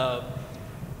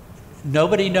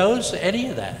nobody knows any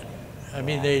of that. I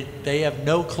mean, they have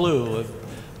no clue of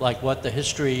what the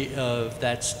history of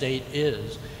that state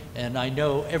is. And I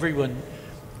know everyone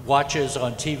watches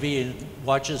on TV and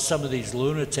watches some of these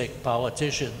lunatic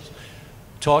politicians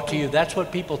talk to you. That's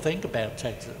what people think about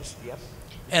Texas. Yep.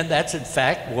 And that's in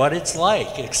fact what it's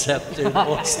like, except in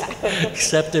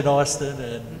Austin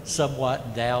and somewhat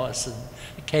in Dallas and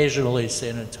occasionally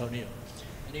San Antonio.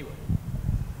 Anyway.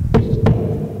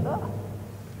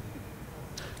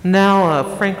 Now,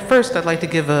 Frank, first I'd like to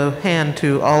give a hand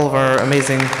to all of our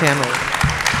amazing panelists.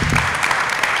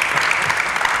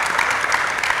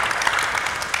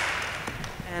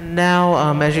 And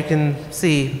now, as you can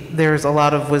see, there's a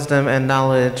lot of wisdom and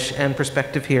knowledge and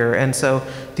perspective here. And so,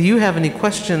 do you have any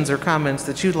questions or comments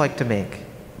that you'd like to make?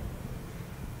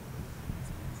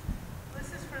 This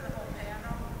is for the whole panel,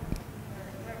 or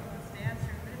whoever wants to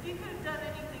answer. But if you could have done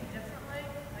anything differently,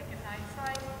 like in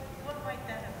hindsight, what might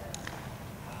that have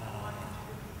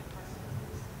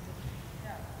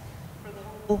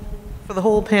been? For the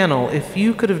whole panel, if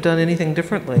you could have done anything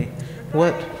differently,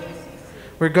 what?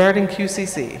 Regarding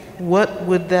QCC, what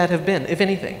would that have been, if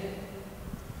anything?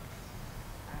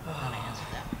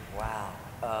 Wow.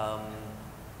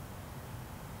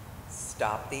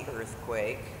 Stop the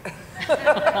earthquake.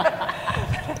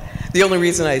 The only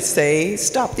reason I say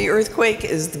stop the earthquake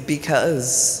is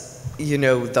because,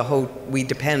 we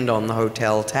depend on the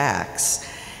hotel tax.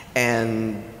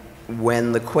 And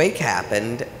when the quake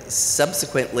happened,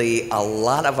 subsequently, a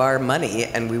lot of our money,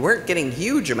 and we weren't getting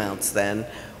huge amounts then,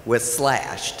 was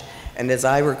slashed. And as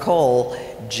I recall,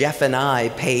 Jeff and I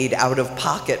paid out of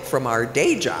pocket from our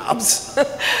day jobs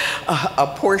a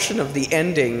portion of the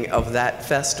ending of that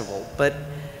festival. But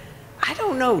I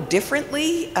don't know,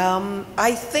 differently,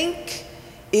 I think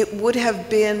it would have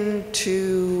been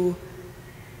to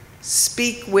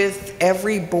speak with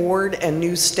every board and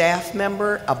new staff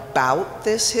member about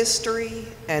this history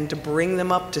and to bring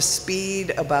them up to speed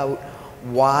about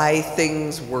why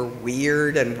things were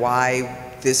weird and why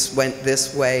this went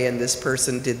this way and this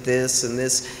person did this and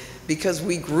this, because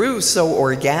we grew so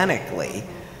organically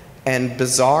and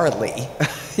bizarrely,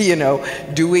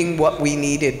 doing what we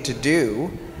needed to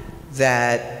do,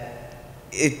 that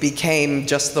it became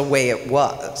just the way it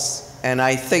was. And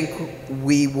I think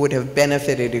we would have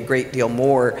benefited a great deal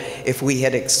more if we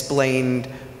had explained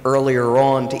earlier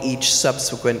on to each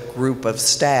subsequent group of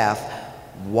staff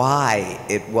why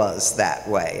it was that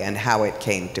way and how it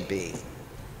came to be.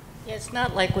 It's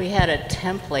not like we had a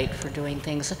template for doing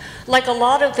things. Like a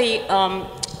lot of the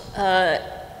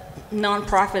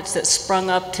nonprofits that sprung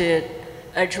up to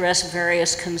address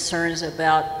various concerns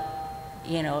about,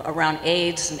 you know, around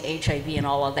AIDS and HIV and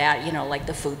all of that, you know, like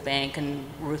the food bank and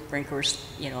Ruth Brinker's,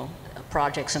 you know,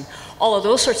 projects and all of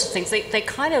those sorts of things. They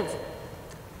kind of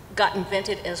got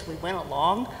invented as we went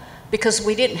along because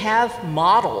we didn't have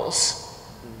models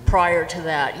prior to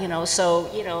that, you know. So,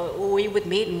 you know, we would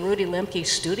meet in Rudy Lemke's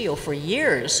studio for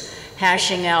years,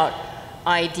 hashing out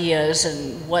ideas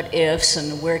and what ifs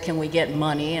and where can we get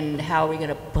money and how are we going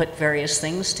to put various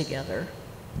things together.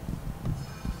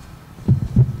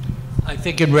 I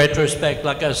think in retrospect,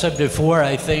 like I said before,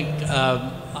 I think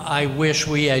I wish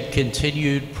we had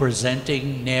continued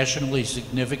presenting nationally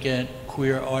significant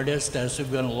queer artists as we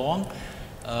went along,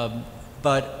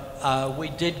 but we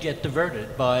did get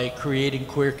diverted by creating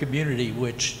Queer Community,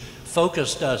 which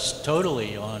focused us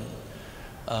totally on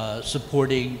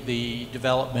supporting the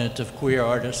development of queer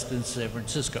artists in San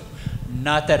Francisco.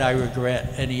 Not that I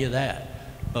regret any of that,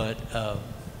 but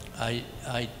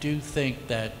I do think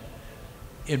that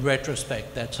in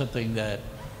retrospect, that's something that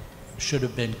should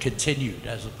have been continued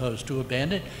as opposed to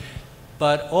abandoned.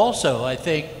 But also, I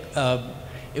think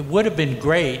it would have been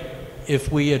great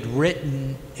if we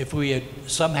had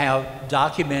somehow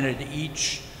documented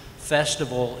each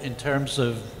festival in terms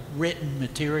of written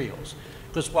materials.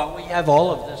 Because while we have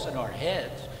all of this in our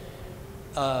heads,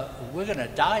 we're going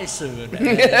to die soon.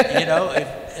 And, you know,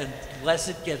 unless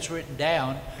it gets written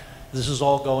down, this is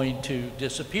all going to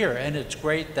disappear. And it's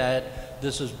great that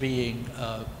this is being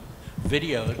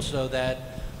videoed so that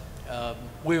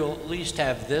we'll at least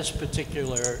have this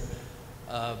particular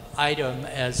item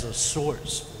as a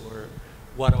source for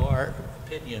what our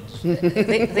opinions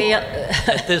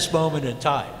at this moment in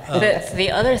time.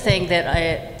 The other thing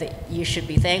that you should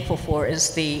be thankful for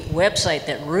is the website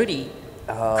that Rudy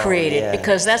created,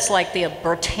 because that's like the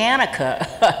Britannica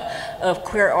of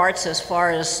queer arts as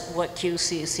far as what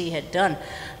QCC had done.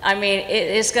 I mean,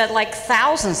 it's got like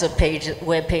thousands of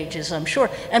web pages, I'm sure.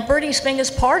 And Birdie Sping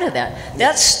is part of that.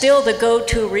 That's still the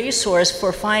go-to resource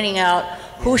for finding out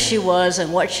who she was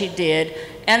and what she did,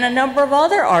 and a number of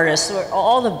other artists,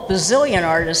 all the bazillion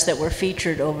artists that were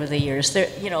featured over the years.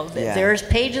 There's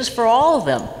pages for all of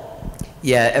them.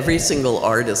 Yeah, every single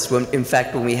artist. In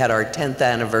fact, when we had our 10th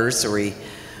anniversary,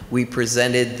 we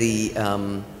presented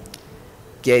the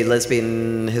Gay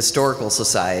Lesbian Historical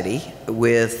Society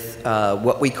with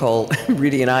what we call,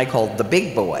 Rudy and I called the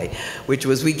big boy, which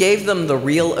was we gave them the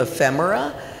real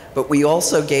ephemera, but we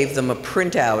also gave them a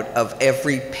printout of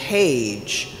every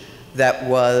page that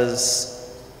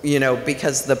was, you know,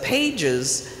 because the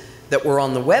pages that were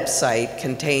on the website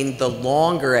contained the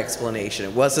longer explanation.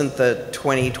 It wasn't the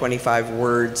 20, 25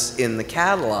 words in the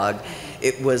catalog.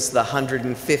 It was the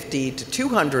 150 to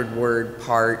 200 word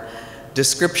part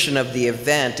description of the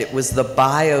event. It was the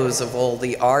bios of all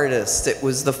the artists. It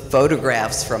was the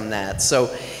photographs from that.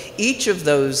 So each of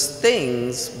those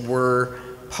things were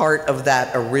part of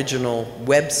that original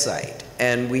website.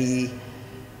 And we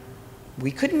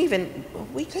couldn't,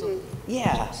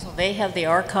 yeah. So they have the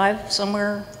archive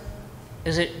somewhere?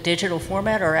 Is it digital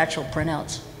format or actual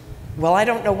printouts? Well, I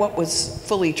don't know what was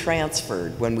fully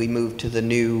transferred when we moved to the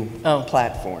new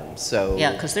platform. So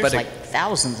yeah, because there's like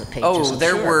thousands of pages. Oh,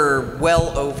 there were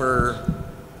well over,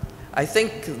 I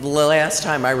think the last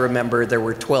time I remember there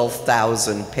were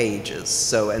 12,000 pages.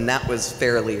 So, and that was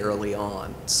fairly early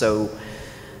on. So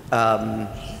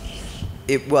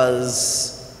it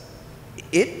was,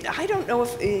 I don't know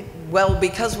if it, well,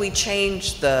 because we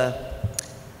changed the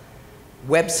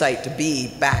website to be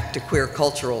back to Queer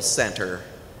Cultural Center,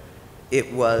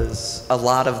 it was, a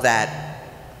lot of that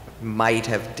might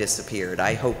have disappeared.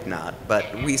 I hope not,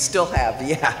 but we still have,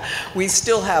 yeah, we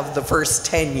still have the first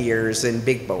 10 years in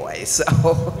Big Boy, so.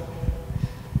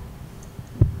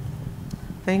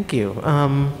 Thank you.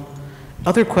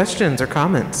 Other questions or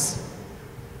comments?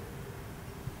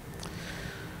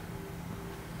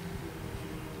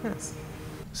 Yes.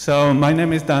 So my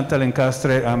name is Dante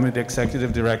Lencastre. I'm the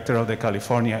executive director of the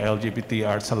California LGBT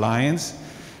Arts Alliance.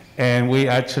 And we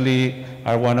actually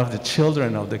are one of the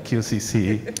children of the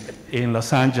QCC in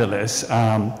Los Angeles.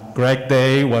 Greg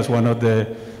Day was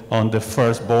on the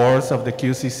first boards of the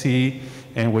QCC,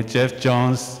 and with Jeff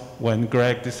Jones, when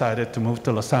Greg decided to move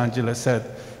to Los Angeles,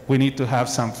 said, we need to have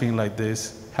something like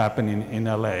this happening in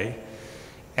LA.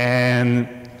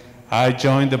 And I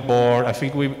joined the board. I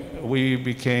think we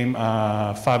became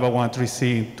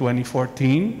 501(c)(3) in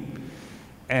 2014.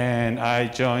 And I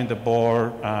joined the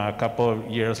board a couple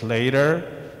of years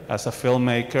later as a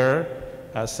filmmaker,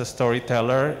 as a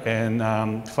storyteller, and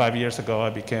 5 years ago I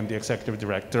became the executive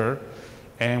director.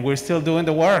 And we're still doing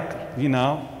the work, you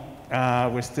know.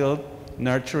 We're still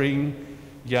nurturing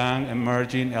young,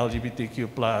 emerging LGBTQ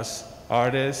plus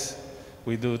artists.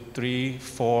 We do 3,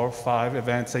 4, 5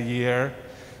 events a year.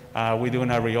 We're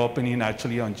doing a reopening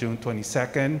actually on June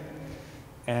 22nd.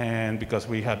 And because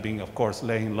we have been, of course,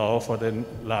 laying low for the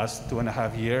last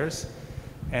 2.5 years.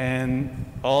 And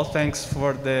all thanks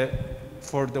for the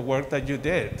work that you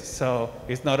did. So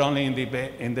it's not only in the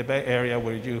Bay Area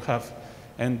where you have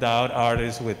endowed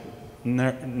artists with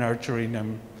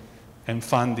nurturing and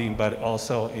funding, but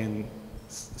also in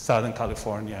Southern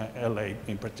California, LA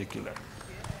in particular.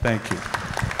 Thank you.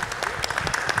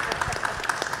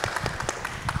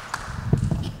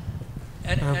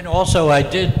 And also I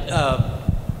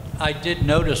did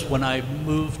notice when I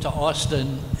moved to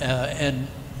Austin, and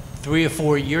 3 or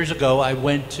 4 years ago, I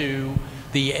went to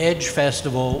the Edge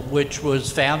Festival, which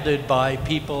was founded by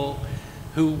people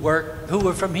who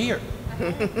were from here,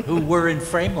 who were in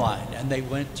Frameline, and they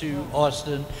went to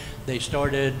Austin. They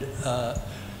started a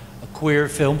queer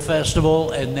film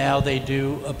festival, and now they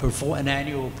do an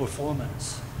annual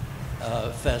performance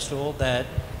festival that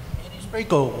Annie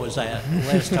Sprinkle was at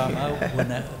last time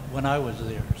when I was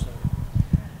there. So.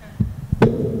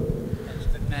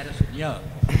 That's Madison Young.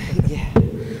 Yeah.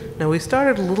 Now, we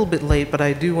started a little bit late, but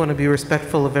I do want to be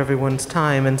respectful of everyone's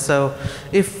time. And so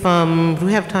if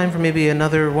we have time for maybe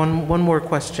one more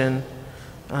question,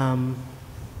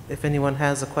 if anyone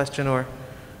has a question or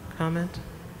comment.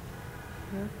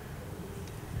 Yeah.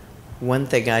 One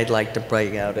thing I'd like to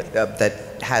bring out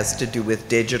that has to do with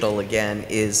digital again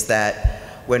is that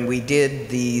when we did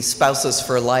the Spouses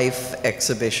for Life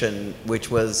exhibition, which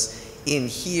was in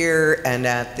here and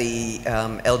at the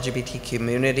LGBT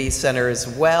Community Center as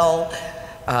well,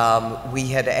 we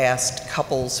had asked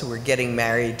couples who were getting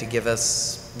married to give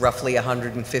us roughly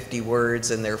 150 words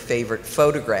and their favorite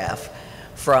photograph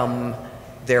from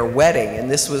their wedding. And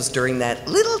this was during that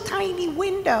little tiny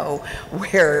window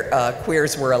where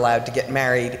queers were allowed to get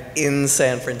married in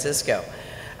San Francisco.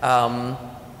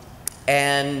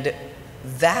 And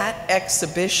that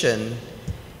exhibition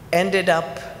ended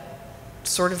up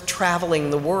sort of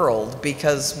traveling the world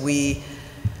because Mindy,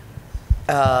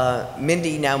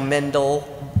 now Mendel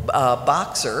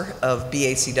Boxer of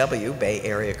BACW, Bay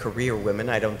Area Career Women,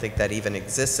 I don't think that even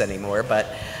exists anymore, but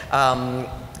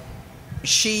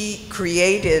she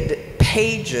created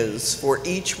pages for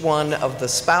each one of the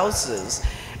spouses,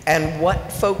 and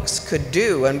what folks could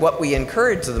do and what we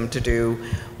encouraged them to do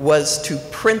was to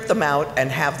print them out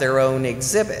and have their own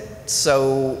exhibit.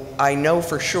 So I know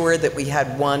for sure that we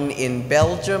had one in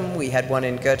Belgium, we had one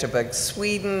in Göteborg,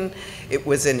 Sweden, it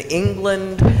was in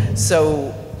England.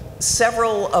 So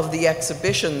several of the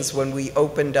exhibitions, when we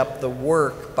opened up the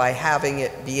work by having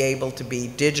it be able to be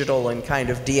digital and kind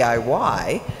of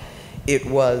DIY, it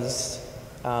was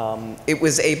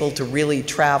able to really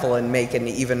travel and make an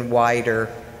even wider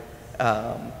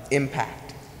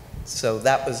impact. So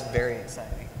that was very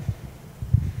exciting.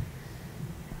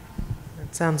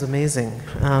 Sounds amazing.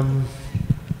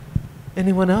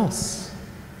 Anyone else?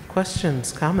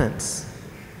 Questions, comments?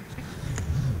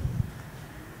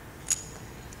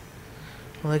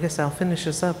 Well, I guess I'll finish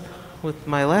this up with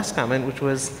my last comment, which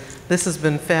was, this has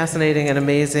been fascinating and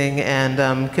amazing, and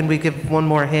can we give one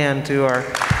more hand to our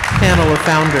panel of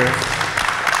founders?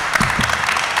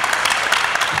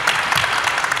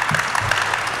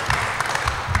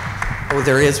 Oh,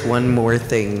 there is one more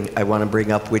thing I want to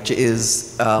bring up, which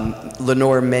is,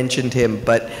 Lenore mentioned him,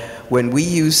 but when we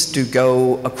used to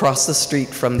go across the street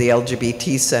from the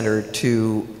LGBT Center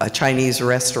to a Chinese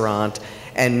restaurant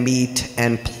and meet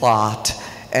and plot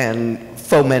and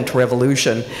foment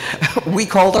revolution, we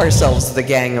called ourselves the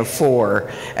Gang of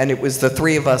Four, and it was the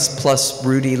three of us plus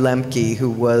Rudy Lemke, who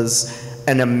was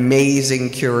an amazing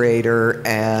curator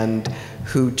and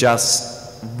who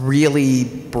just really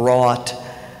brought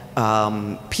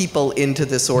people into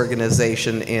this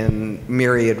organization in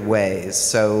myriad ways.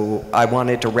 So I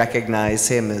wanted to recognize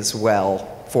him as well,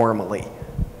 formally.